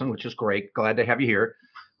Microsoft person, which is great. Glad to have you here.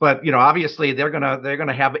 But, obviously they're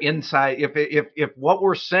gonna have insight. If what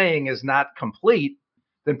we're saying is not complete,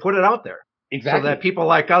 then put it out there. Exactly. So that people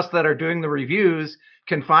like us that are doing the reviews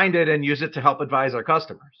can find it and use it to help advise our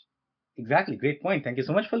customers. Exactly. Great point. Thank you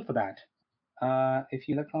so much, Phil, for that. If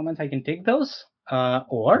you like comments, I can take those.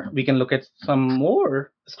 Or we can look at some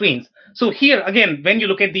more screens. So here, again, when you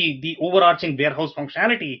look at the overarching warehouse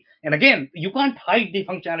functionality, and again, you can't hide the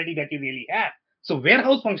functionality that you really have. So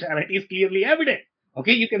warehouse functionality is clearly evident.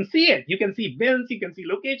 Okay, you can see it. You can see bins, you can see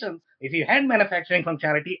locations. If you had manufacturing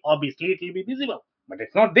functionality, obviously it will be visible, but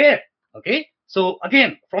it's not there. Okay, so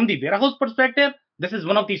again, from the warehouse perspective, this is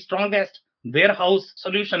one of the strongest warehouse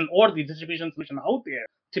solution or the distribution solution out there,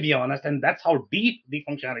 to be honest, and that's how deep the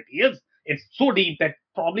functionality is. It's so deep that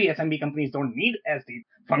probably SMB companies don't need as deep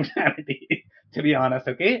functionality, to be honest,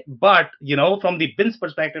 okay? But, from the bins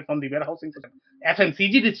perspective, from the warehousing perspective,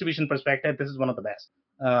 FMCG distribution perspective, this is one of the best.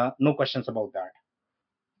 No questions about that.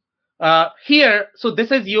 Here, so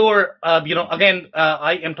this is your, again,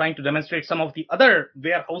 I am trying to demonstrate some of the other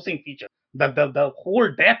warehousing features, the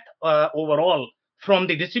whole depth overall from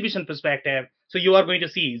the distribution perspective. So you are going to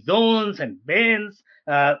see zones and bins,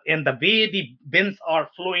 and the way the bins are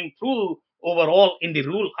flowing through overall in the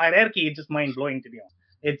rule hierarchy. It's just mind-blowing, to be honest.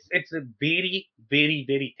 It's a very, very,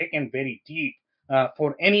 very thick and very deep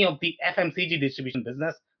for any of the FMCG distribution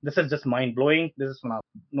business. This is just mind-blowing. This is phenomenal.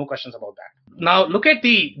 No questions about that. Now look at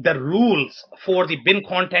the rules for the bin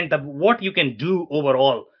content, what you can do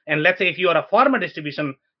overall. And let's say if you are a pharma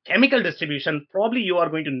distribution, chemical distribution, probably you are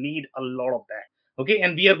going to need a lot of that. Okay,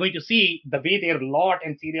 and we are going to see the way their lot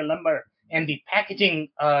and serial number and the packaging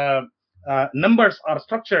numbers are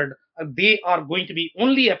structured. They are going to be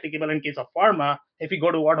only applicable in case of pharma. If you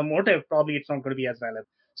go to automotive, probably it's not going to be as relevant.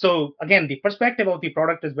 So again, the perspective of the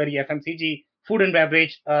product is very FMCG, food and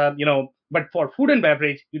beverage, but for food and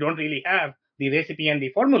beverage, you don't really have the recipe and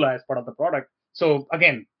the formula as part of the product. So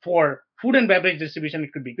again, for food and beverage distribution,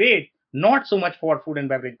 it could be great. Not so much for food and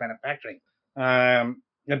beverage manufacturing.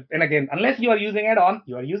 And again, unless you are using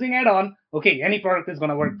add-on, okay, any product is going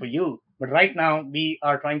to work for you. But right now, we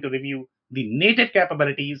are trying to review the native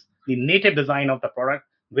capabilities, the native design of the product,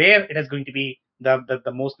 where it is going to be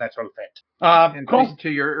the most natural fit. And to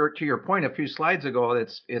your point a few slides ago,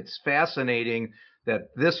 it's fascinating that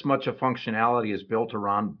this much of functionality is built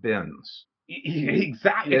around bins.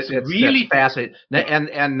 Exactly. It's really fascinating.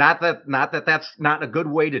 And not that that's not a good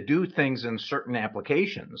way to do things in certain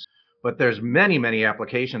applications. But there's many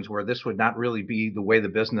applications where this would not really be the way the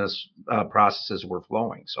business processes were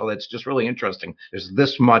flowing. So that's just really interesting. There's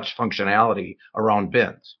this much functionality around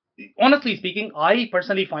bins. honestly speaking, I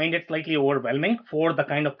personally find it slightly overwhelming for the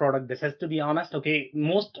kind of product this is, to be honest. Okay,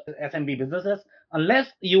 most SMB businesses, unless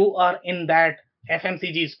you are in that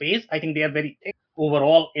FMCG space, I think they are very thick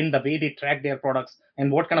overall in the way they track their products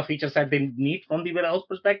and what kind of feature set they need from the warehouse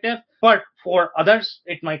perspective. But for others,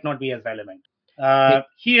 it might not be as relevant.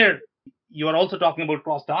 Here, you are also talking about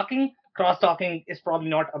cross docking. Cross docking is probably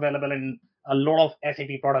not available in a lot of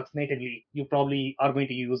SAP products natively. You probably are going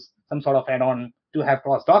to use some sort of add-on to have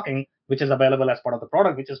cross docking, which is available as part of the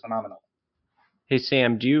product, which is phenomenal. Hey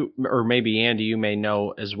Sam, do you, or maybe Andy, you may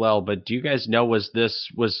know as well, but do you guys know, was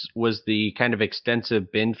the kind of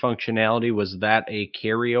extensive bin functionality, was that a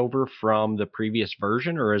carryover from the previous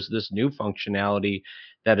version, or is this new functionality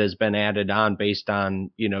that has been added on based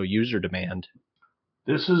on, user demand?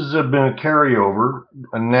 This has been a carryover.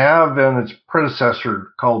 A Nav and its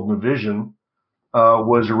predecessor called Navision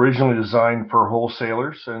was originally designed for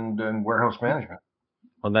wholesalers and warehouse management.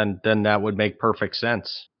 Well, then that would make perfect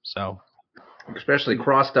sense. So, especially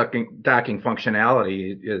cross-docking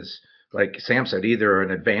functionality is, like Sam said, either an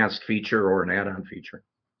advanced feature or an add-on feature.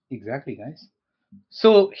 Exactly, guys.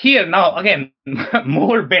 So here now again,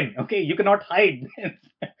 more bin. Okay, you cannot hide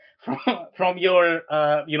from your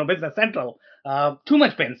Business Central. Too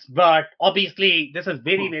much bins, but obviously this is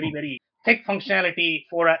very, very, very thick functionality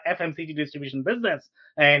for a FMCG distribution business.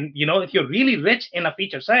 And if you're really rich in a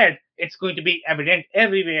feature set, it's going to be evident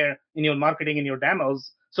everywhere in your marketing, in your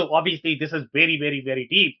demos. So obviously this is very, very, very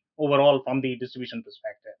deep overall from the distribution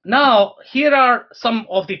perspective. Now, here are some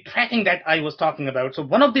of the tracking that I was talking about. So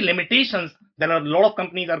one of the limitations that a lot of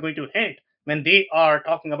companies are going to hit when they are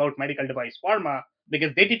talking about medical device pharma,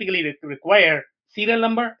 because they typically require serial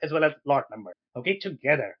number as well as lot number, okay,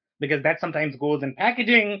 together, because that sometimes goes in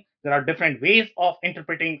packaging. There are different ways of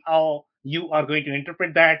interpreting how you are going to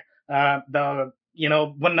interpret that.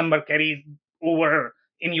 One number carries over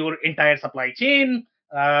in your entire supply chain.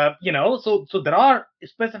 So there are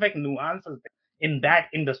specific nuances in that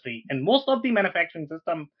industry, and most of the manufacturing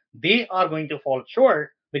system, they are going to fall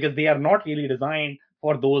short because they are not really designed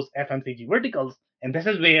for those FMCG verticals. And this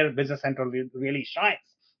is where Business Central really shines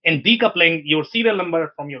in decoupling your serial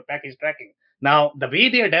number from your package tracking. Now, the way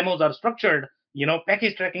their demos are structured,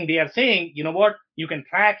 package tracking, they are saying, what, you can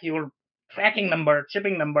track your tracking number,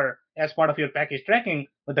 shipping number as part of your package tracking.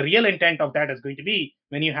 But the real intent of that is going to be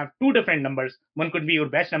when you have two different numbers, one could be your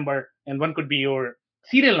batch number and one could be your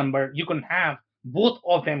serial number, you can have both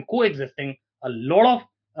of them coexisting. A lot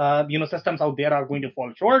of systems out there are going to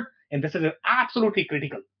fall short, and this is absolutely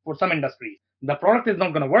critical for some industries. The product is not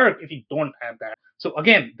going to work if you don't have that. So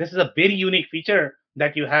again, this is a very unique feature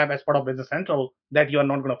that you have as part of Business Central that you are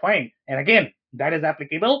not going to find. And again, that is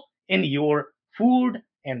applicable in your food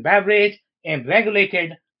and beverage and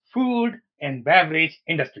regulated food and beverage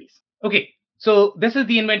industries. Okay, so this is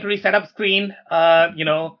the inventory setup screen.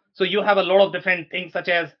 So you have a lot of different things such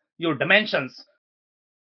as your dimensions,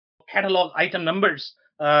 catalog item numbers,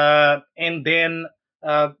 and then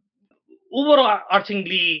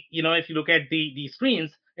overarchingly, if you look at the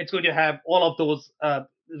screens, it's going to have all of those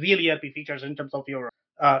real ERP features in terms of your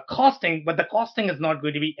costing, but the costing is not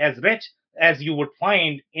going to be as rich as you would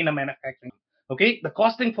find in a manufacturing. Okay, the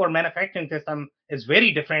costing for manufacturing system is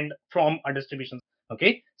very different from a distribution.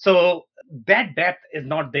 Okay, so that depth is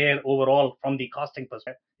not there overall from the costing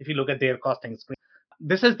perspective. If you look at their costing screen,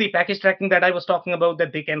 this is the package tracking that I was talking about,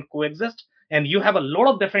 that they can coexist, and you have a lot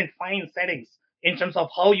of different fine settings in terms of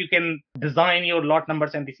how you can design your lot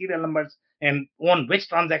numbers and the serial numbers and on which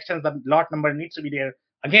transactions the lot number needs to be there.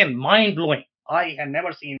 Again, mind blowing. I have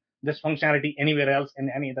never seen this functionality anywhere else in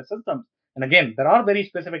any other system. And again, there are very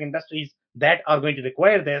specific industries that are going to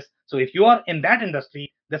require this. So if you are in that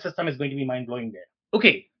industry, the system is going to be mind blowing there.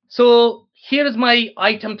 Okay, so here is my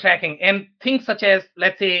item tracking and things such as,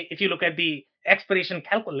 let's say, if you look at the expiration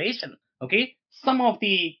calculation, okay, some of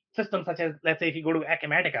the systems such as, let's say, if you go to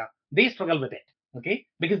Acumatica, they struggle with it, okay,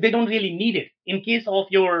 because they don't really need it. In case of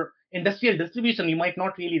your industrial distribution, you might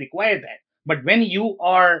not really require that. But when you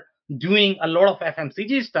are doing a lot of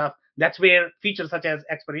FMCG stuff, that's where features such as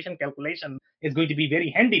expiration calculation is going to be very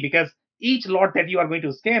handy, because each lot that you are going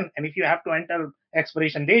to scan, and if you have to enter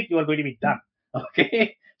expiration date, you are going to be done.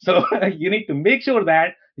 Okay, so you need to make sure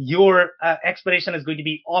that your expiration is going to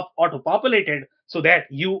be auto-populated so that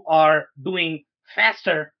you are doing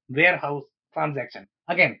faster warehouse transaction.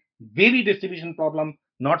 Again, very distribution problem,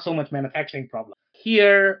 not so much manufacturing problem.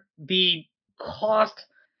 Here, the cost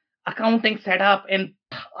accounting setup, and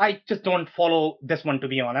I just don't follow this one, to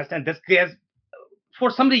be honest. And this is, for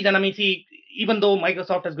some reason, I mean, see, even though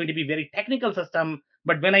Microsoft is going to be very technical system,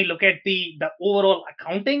 but when I look at the overall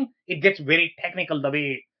accounting, it gets very technical the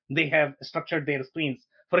way they have structured their screens.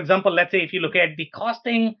 For example, let's say if you look at the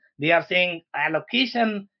costing, they are saying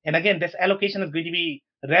allocation. And again, this allocation is going to be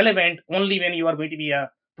relevant only when you are going to be a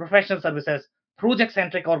professional services, project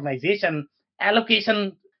centric organization.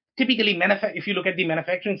 Allocation typically, if you look at the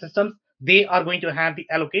manufacturing systems, they are going to have the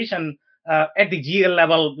allocation at the GL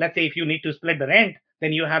level. Let's say if you need to split the rent,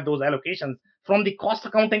 then you have those allocations. From the cost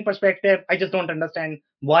accounting perspective, I just don't understand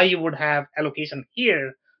why you would have allocation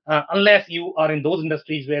here unless you are in those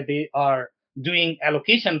industries where they are doing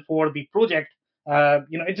allocation for the project.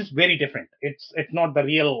 It's just very different. It's not the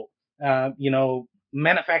real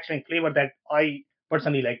manufacturing flavor that I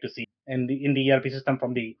personally like to see in the ERP system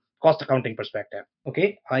from the cost accounting perspective.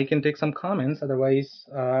 Okay, I can take some comments. Otherwise,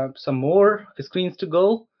 some more screens to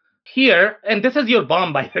go here. And this is your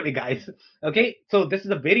BOM, by the way, guys. Okay, so this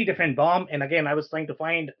is a very different BOM. And again, I was trying to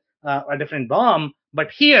find a different BOM,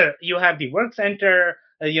 but here you have the work center.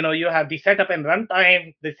 You have the setup and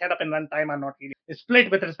runtime. The setup and runtime are not really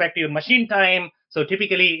split with respect to your machine time. So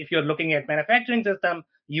typically, if you're looking at manufacturing system,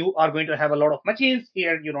 you are going to have a lot of machines.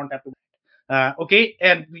 Here, you don't have to. Okay,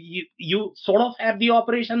 and you sort of have the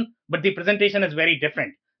operation, but the presentation is very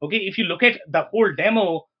different. Okay, if you look at the whole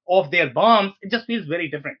demo of their BOMs, it just feels very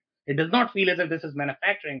different. It does not feel as if this is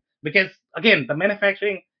manufacturing, because again, the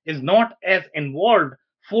manufacturing is not as involved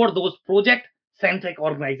for those project-centric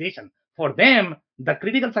organizations. For them, the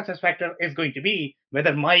critical success factor is going to be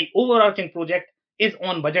whether my overarching project is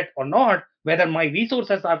on budget or not, whether my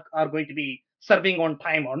resources are going to be serving on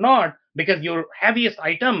time or not, because your heaviest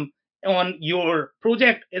item on your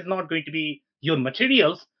project is not going to be your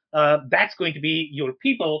materials. That's going to be your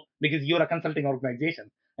people, because you're a consulting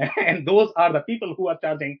organization. And those are the people who are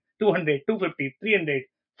charging $200, $250, $300,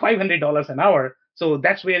 $500 an hour. So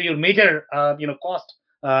that's where your major, cost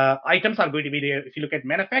items are going to be there. If you look at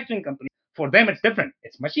manufacturing companies, for them it's different.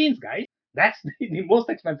 It's machines, guys. That's the most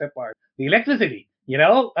expensive part. The electricity,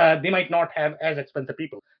 they might not have as expensive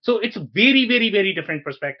people. So it's a very, very, very different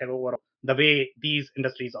perspective overall, the way these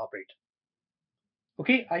industries operate.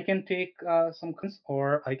 Okay, I can take some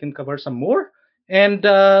or I can cover some more. And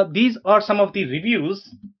these are some of the reviews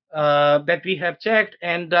that we have checked.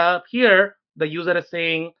 And here the user is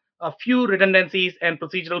saying a few redundancies and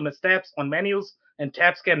procedural missteps on menus and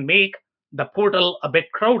tabs can make the portal a bit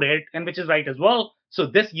crowded, and which is right as well. So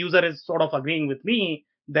this user is sort of agreeing with me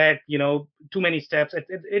that too many steps.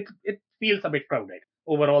 It feels a bit crowded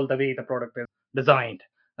overall the way the product is designed.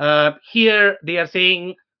 Here they are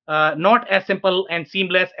saying not as simple and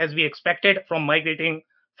seamless as we expected from migrating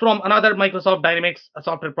from another Microsoft Dynamics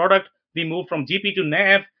software product. We moved from GP to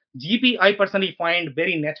NAV. GP, I personally find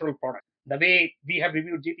very natural product. The way we have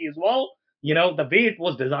reviewed GP as well, the way it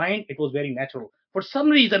was designed, it was very natural. For some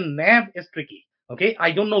reason, NAV is tricky. Okay,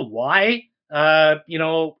 I don't know why, and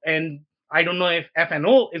I don't know if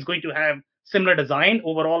FNO is going to have similar design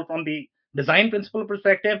overall from the design principle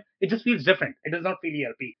perspective. It just feels different. It does not feel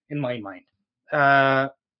ERP in my mind.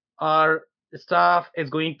 Our staff is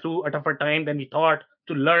going through a tougher time than we thought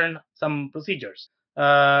to learn some procedures.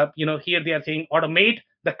 Here they are saying automate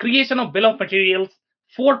the creation of bill of materials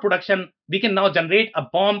for production. We can now generate a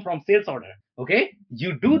BOM from sales order. Okay,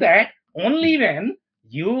 you do that only when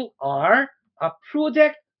you are a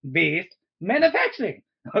project-based manufacturing.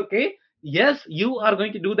 Okay, yes, you are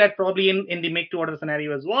going to do that probably in the make-to-order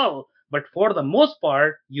scenario as well. But for the most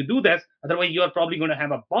part, you do this. Otherwise, you are probably going to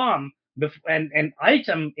have a BOM and an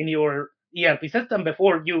item in your ERP system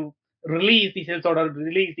before you release the sales order,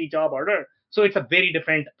 release the job order. So it's a very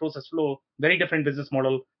different process flow, very different business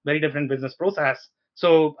model, very different business process.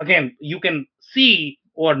 So again, you can see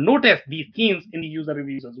or notice these themes in the user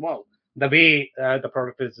reviews as well, the way the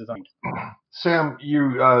product is designed. Sam,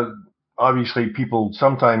 you obviously people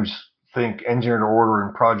sometimes think engineer to order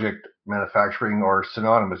and project manufacturing are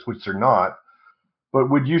synonymous, which they're not. But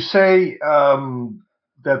would you say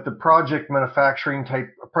that the project manufacturing type,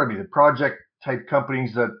 the project type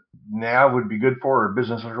companies that now would be good for, or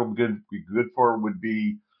Business Central would be good for, would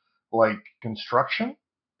be like construction?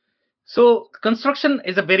 So construction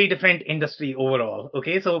is a very different industry overall.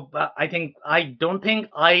 Okay, so I don't think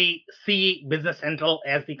I see Business Central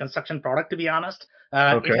as the construction product, to be honest.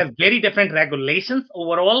 Okay. It has very different regulations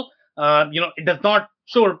overall. It does not.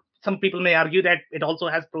 Sure, some people may argue that it also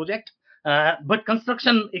has project, but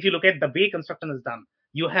construction, if you look at the way construction is done,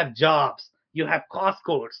 you have jobs, you have cost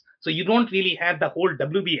codes, so you don't really have the whole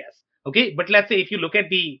WBS. Okay, but let's say if you look at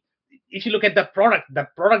the product,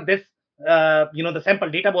 this the sample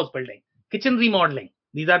data was building, kitchen remodeling,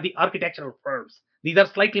 these are the architectural firms. These are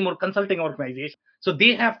slightly more consulting organizations. So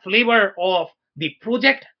they have flavor of the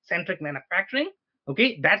project centric manufacturing.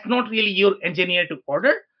 Okay, that's not really your engineer to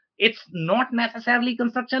order. It's not necessarily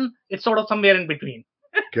construction. It's sort of somewhere in between.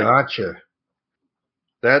 Gotcha.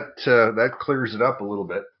 That clears it up a little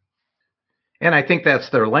bit. And I think that's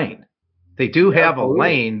their lane. They do have Absolutely. a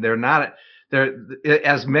lane. They're not,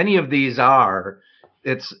 as many of these are,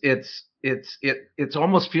 it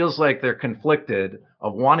almost feels like they're conflicted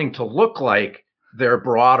of wanting to look like they're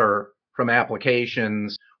broader from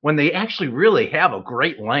applications when they actually really have a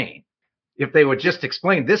great lane. If they would just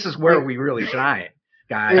explain, this is where we really shine,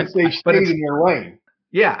 guys. If they stayed in their lane.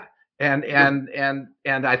 Yeah. And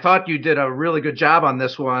I thought you did a really good job on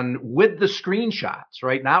this one with the screenshots,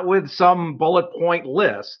 right? Not with some bullet point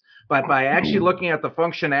list, but by actually looking at the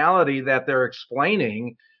functionality that they're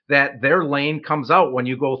explaining, that their lane comes out when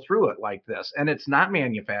you go through it like this. And it's not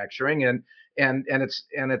manufacturing and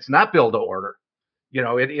it's not build to order. You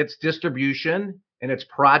know, it's distribution and it's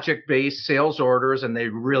project-based sales orders, and they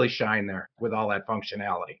really shine there with all that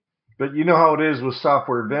functionality. But you know how it is with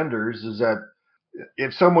software vendors is that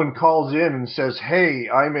if someone calls in and says, hey,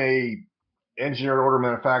 I'm a engineered order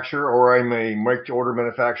manufacturer or I'm a micro-order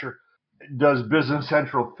manufacturer, does Business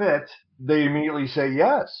Central fit? They immediately say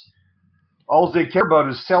yes. All they care about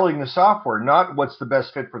is selling the software, not what's the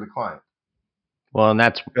best fit for the client. Well, and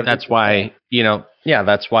that's why,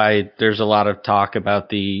 that's why there's a lot of talk about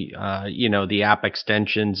the, the app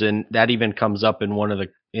extensions, and that even comes up in one of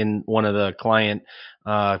the client,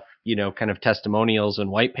 kind of testimonials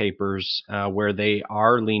and white papers, where they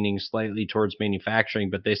are leaning slightly towards manufacturing,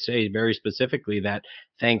 but they say very specifically that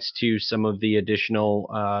thanks to some of the additional,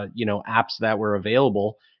 apps that were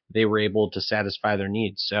available, they were able to satisfy their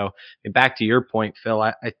needs. So back to your point, Phil,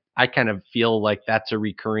 I kind of feel like that's a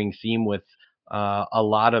recurring theme with a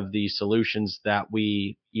lot of the solutions that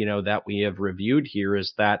we have reviewed here,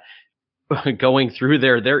 is that going through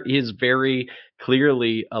there is very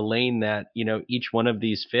clearly a lane that, each one of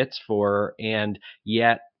these fits for, and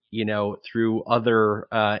yet, through other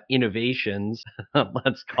innovations,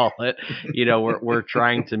 let's call it, we're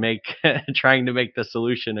trying to make the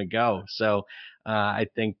solution a go. So I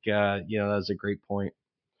think, that's a great point.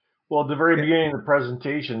 Well, at the very beginning of the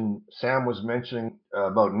presentation, Sam was mentioning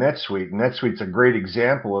about NetSuite. NetSuite's a great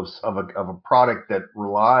example of a product that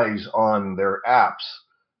relies on their apps.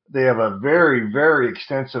 They have a very, very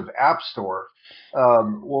extensive app store.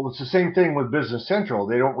 Well, it's the same thing with Business Central.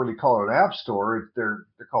 They don't really call it an app store. They're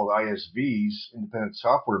called ISVs, independent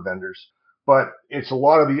software vendors. But it's a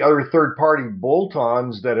lot of the other third-party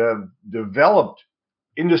bolt-ons that have developed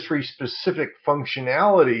industry-specific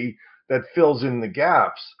functionality that fills in the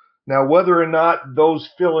gaps. Now, whether or not those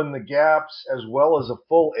fill in the gaps as well as a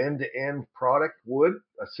full end-to-end product would,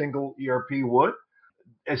 a single ERP would,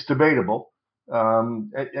 it's debatable.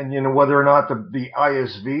 And whether or not the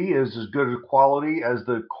ISV is as good a quality as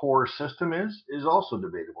the core system is also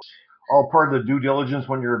debatable. All part of the due diligence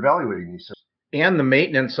when you're evaluating these systems. And the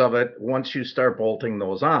maintenance of it once you start bolting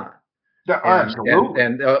those on. Absolutely.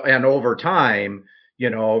 And over time,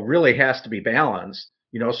 really has to be balanced.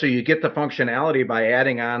 So you get the functionality by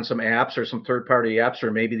adding on some apps or some third-party apps,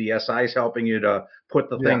 or maybe the SI is helping you to put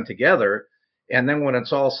the thing together. And then when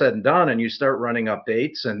it's all said and done and you start running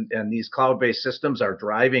updates and these cloud-based systems are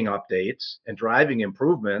driving updates and driving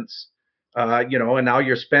improvements, and now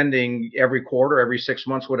you're spending every quarter, every 6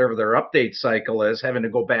 months, whatever their update cycle is, having to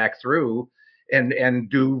go back through and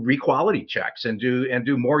do re-quality checks and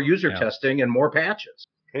do more user testing and more patches.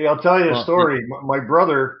 Hey, I'll tell you a story. My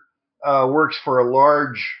brother works for a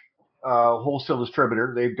large wholesale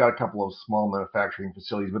distributor. They've got a couple of small manufacturing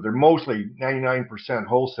facilities, but they're mostly 99%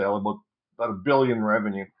 wholesale, about $1 billion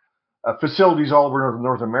revenue. Facilities all over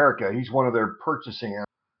North America. He's one of their purchasing.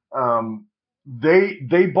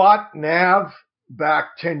 They bought Nav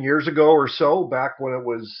back 10 years ago or so, back when it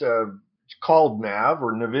was called Nav,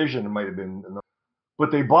 or Navision, it might have been.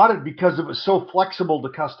 But they bought it because it was so flexible to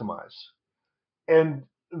customize. And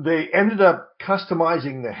they ended up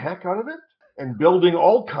customizing the heck out of it and building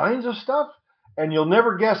all kinds of stuff. And you'll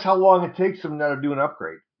never guess how long it takes them now to do an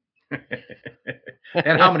upgrade.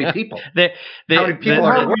 And how many people? How many people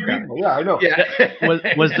are working on it? Yeah, I know. Yeah.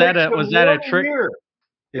 Was that a trick?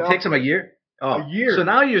 It takes them a year. A year. So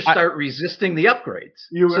now you start resisting the upgrades.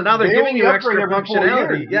 So now they're giving you extra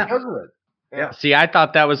functionality because of it. Yeah. See, I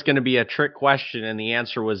thought that was going to be a trick question, and the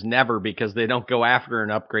answer was never, because they don't go after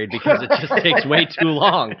an upgrade because it just takes way too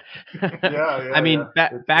long. I mean,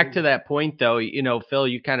 back to that point, though, Phil,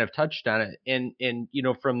 you kind of touched on it, and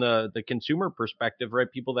from the consumer perspective,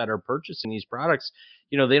 right? People that are purchasing these products,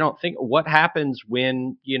 they don't think what happens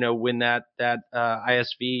when that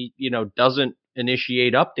ISV doesn't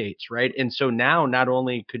initiate updates, right? And so now not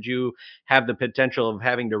only could you have the potential of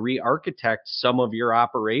having to re-architect some of your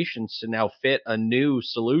operations to now fit a new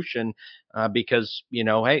solution, because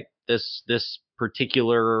hey, this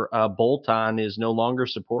particular bolt-on is no longer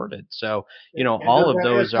supported. So, And all of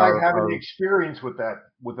those are having the experience with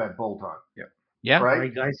that bolt-on. yeah. Right. All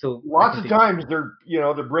right, guys. So Lots of times they're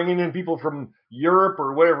bringing in people from Europe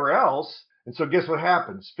or whatever else, and so guess what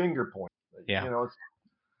happens? Finger point. Yeah. It's,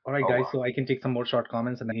 all right, guys. So I can take some more short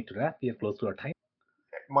comments, and I need to wrap. We are close to our time.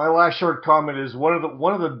 my last short comment is one of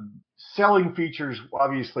the selling features,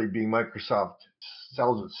 obviously being Microsoft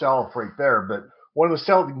sells itself right there, but one of the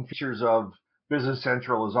selling features of Business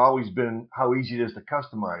Central has always been how easy it is to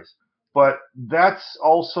customize. But that's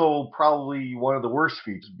also probably one of the worst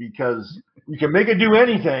features because you can make it do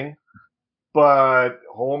anything, but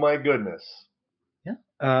oh my goodness.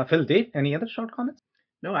 Yeah. Phil, Dave, any other short comments?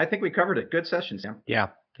 No, I think we covered it. Good session, Sam. Yeah.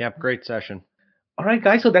 Great session. All right,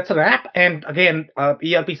 guys. So that's a wrap. And again,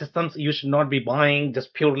 ERP systems, you should not be buying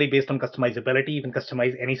just purely based on customizability. You can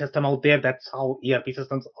customize any system out there. That's how ERP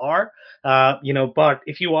systems are. But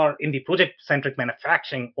if you are in the project-centric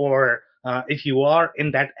manufacturing or if you are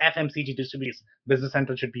in that FMCG distribution, Business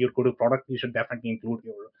Central should be your go-to product. You should definitely include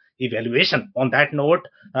your evaluation. On that note,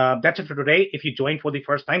 that's it for today. If you joined for the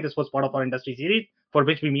first time, this was part of our industry series for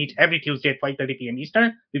which we meet every Tuesday at 5:30 p.m.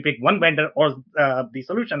 Eastern. We pick one vendor or the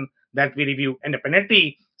solution that we review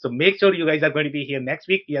independently. So make sure you guys are going to be here next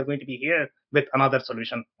week. We are going to be here with another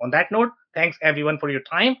solution. On that note, thanks everyone for your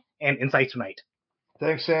time and insights tonight.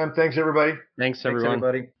 Thanks, Sam. Thanks, everybody. Thanks, Thanks, everyone.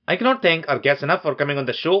 everybody. I cannot thank our guests enough for coming on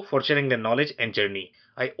the show, for sharing their knowledge and journey.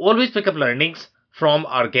 I always pick up learnings from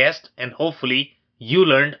our guests, and hopefully you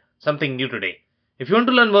learned something new today. If you want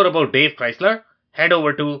to learn more about Dave Chrysler, head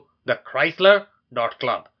over to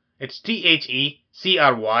thechrysler.club. It's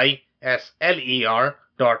TheChrysler.club.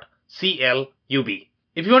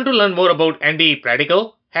 If you want to learn more about Andy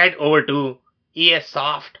Pradigal, head over to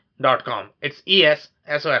essoft.com. It's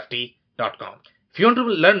ESSOFT.com. If you want to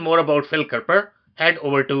learn more about Phil Kerper, head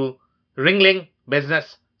over to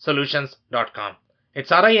ringlingbusinesssolutions.com.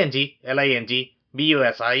 It's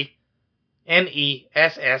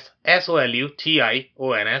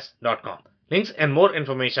ringlingbusinesssolutions.com. Links and more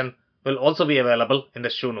information will also be available in the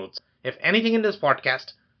show notes. If anything in this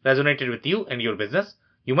podcast resonated with you and your business,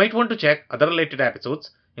 you might want to check other related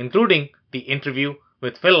episodes, including the interview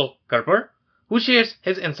with Phil Kerper, who shares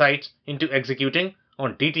his insights into executing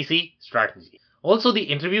on DTC strategy. Also, the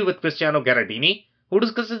interview with Cristiano Gherardini, who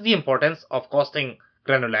discusses the importance of costing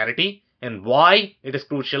granularity and why it is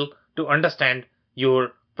crucial to understand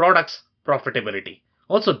your product's profitability.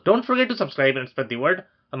 Also, don't forget to subscribe and spread the word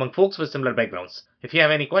among folks with similar backgrounds. If you have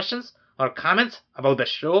any questions or comments about the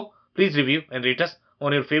show, please review and rate us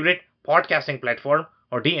on your favorite podcasting platform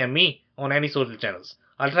or DM me on any social channels.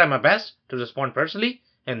 I'll try my best to respond personally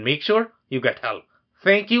and make sure you get help.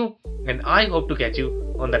 Thank you, and I hope to catch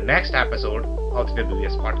you on the next episode of the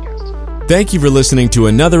WBS Podcast. Thank you for listening to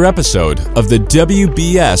another episode of the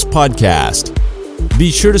WBS Podcast. Be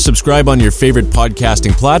sure to subscribe on your favorite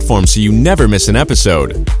podcasting platform so you never miss an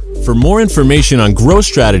episode. For more information on growth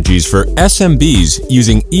strategies for SMBs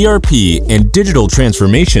using ERP and digital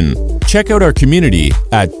transformation, check out our community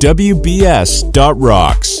at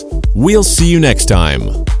WBS.rocks. We'll see you next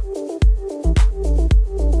time.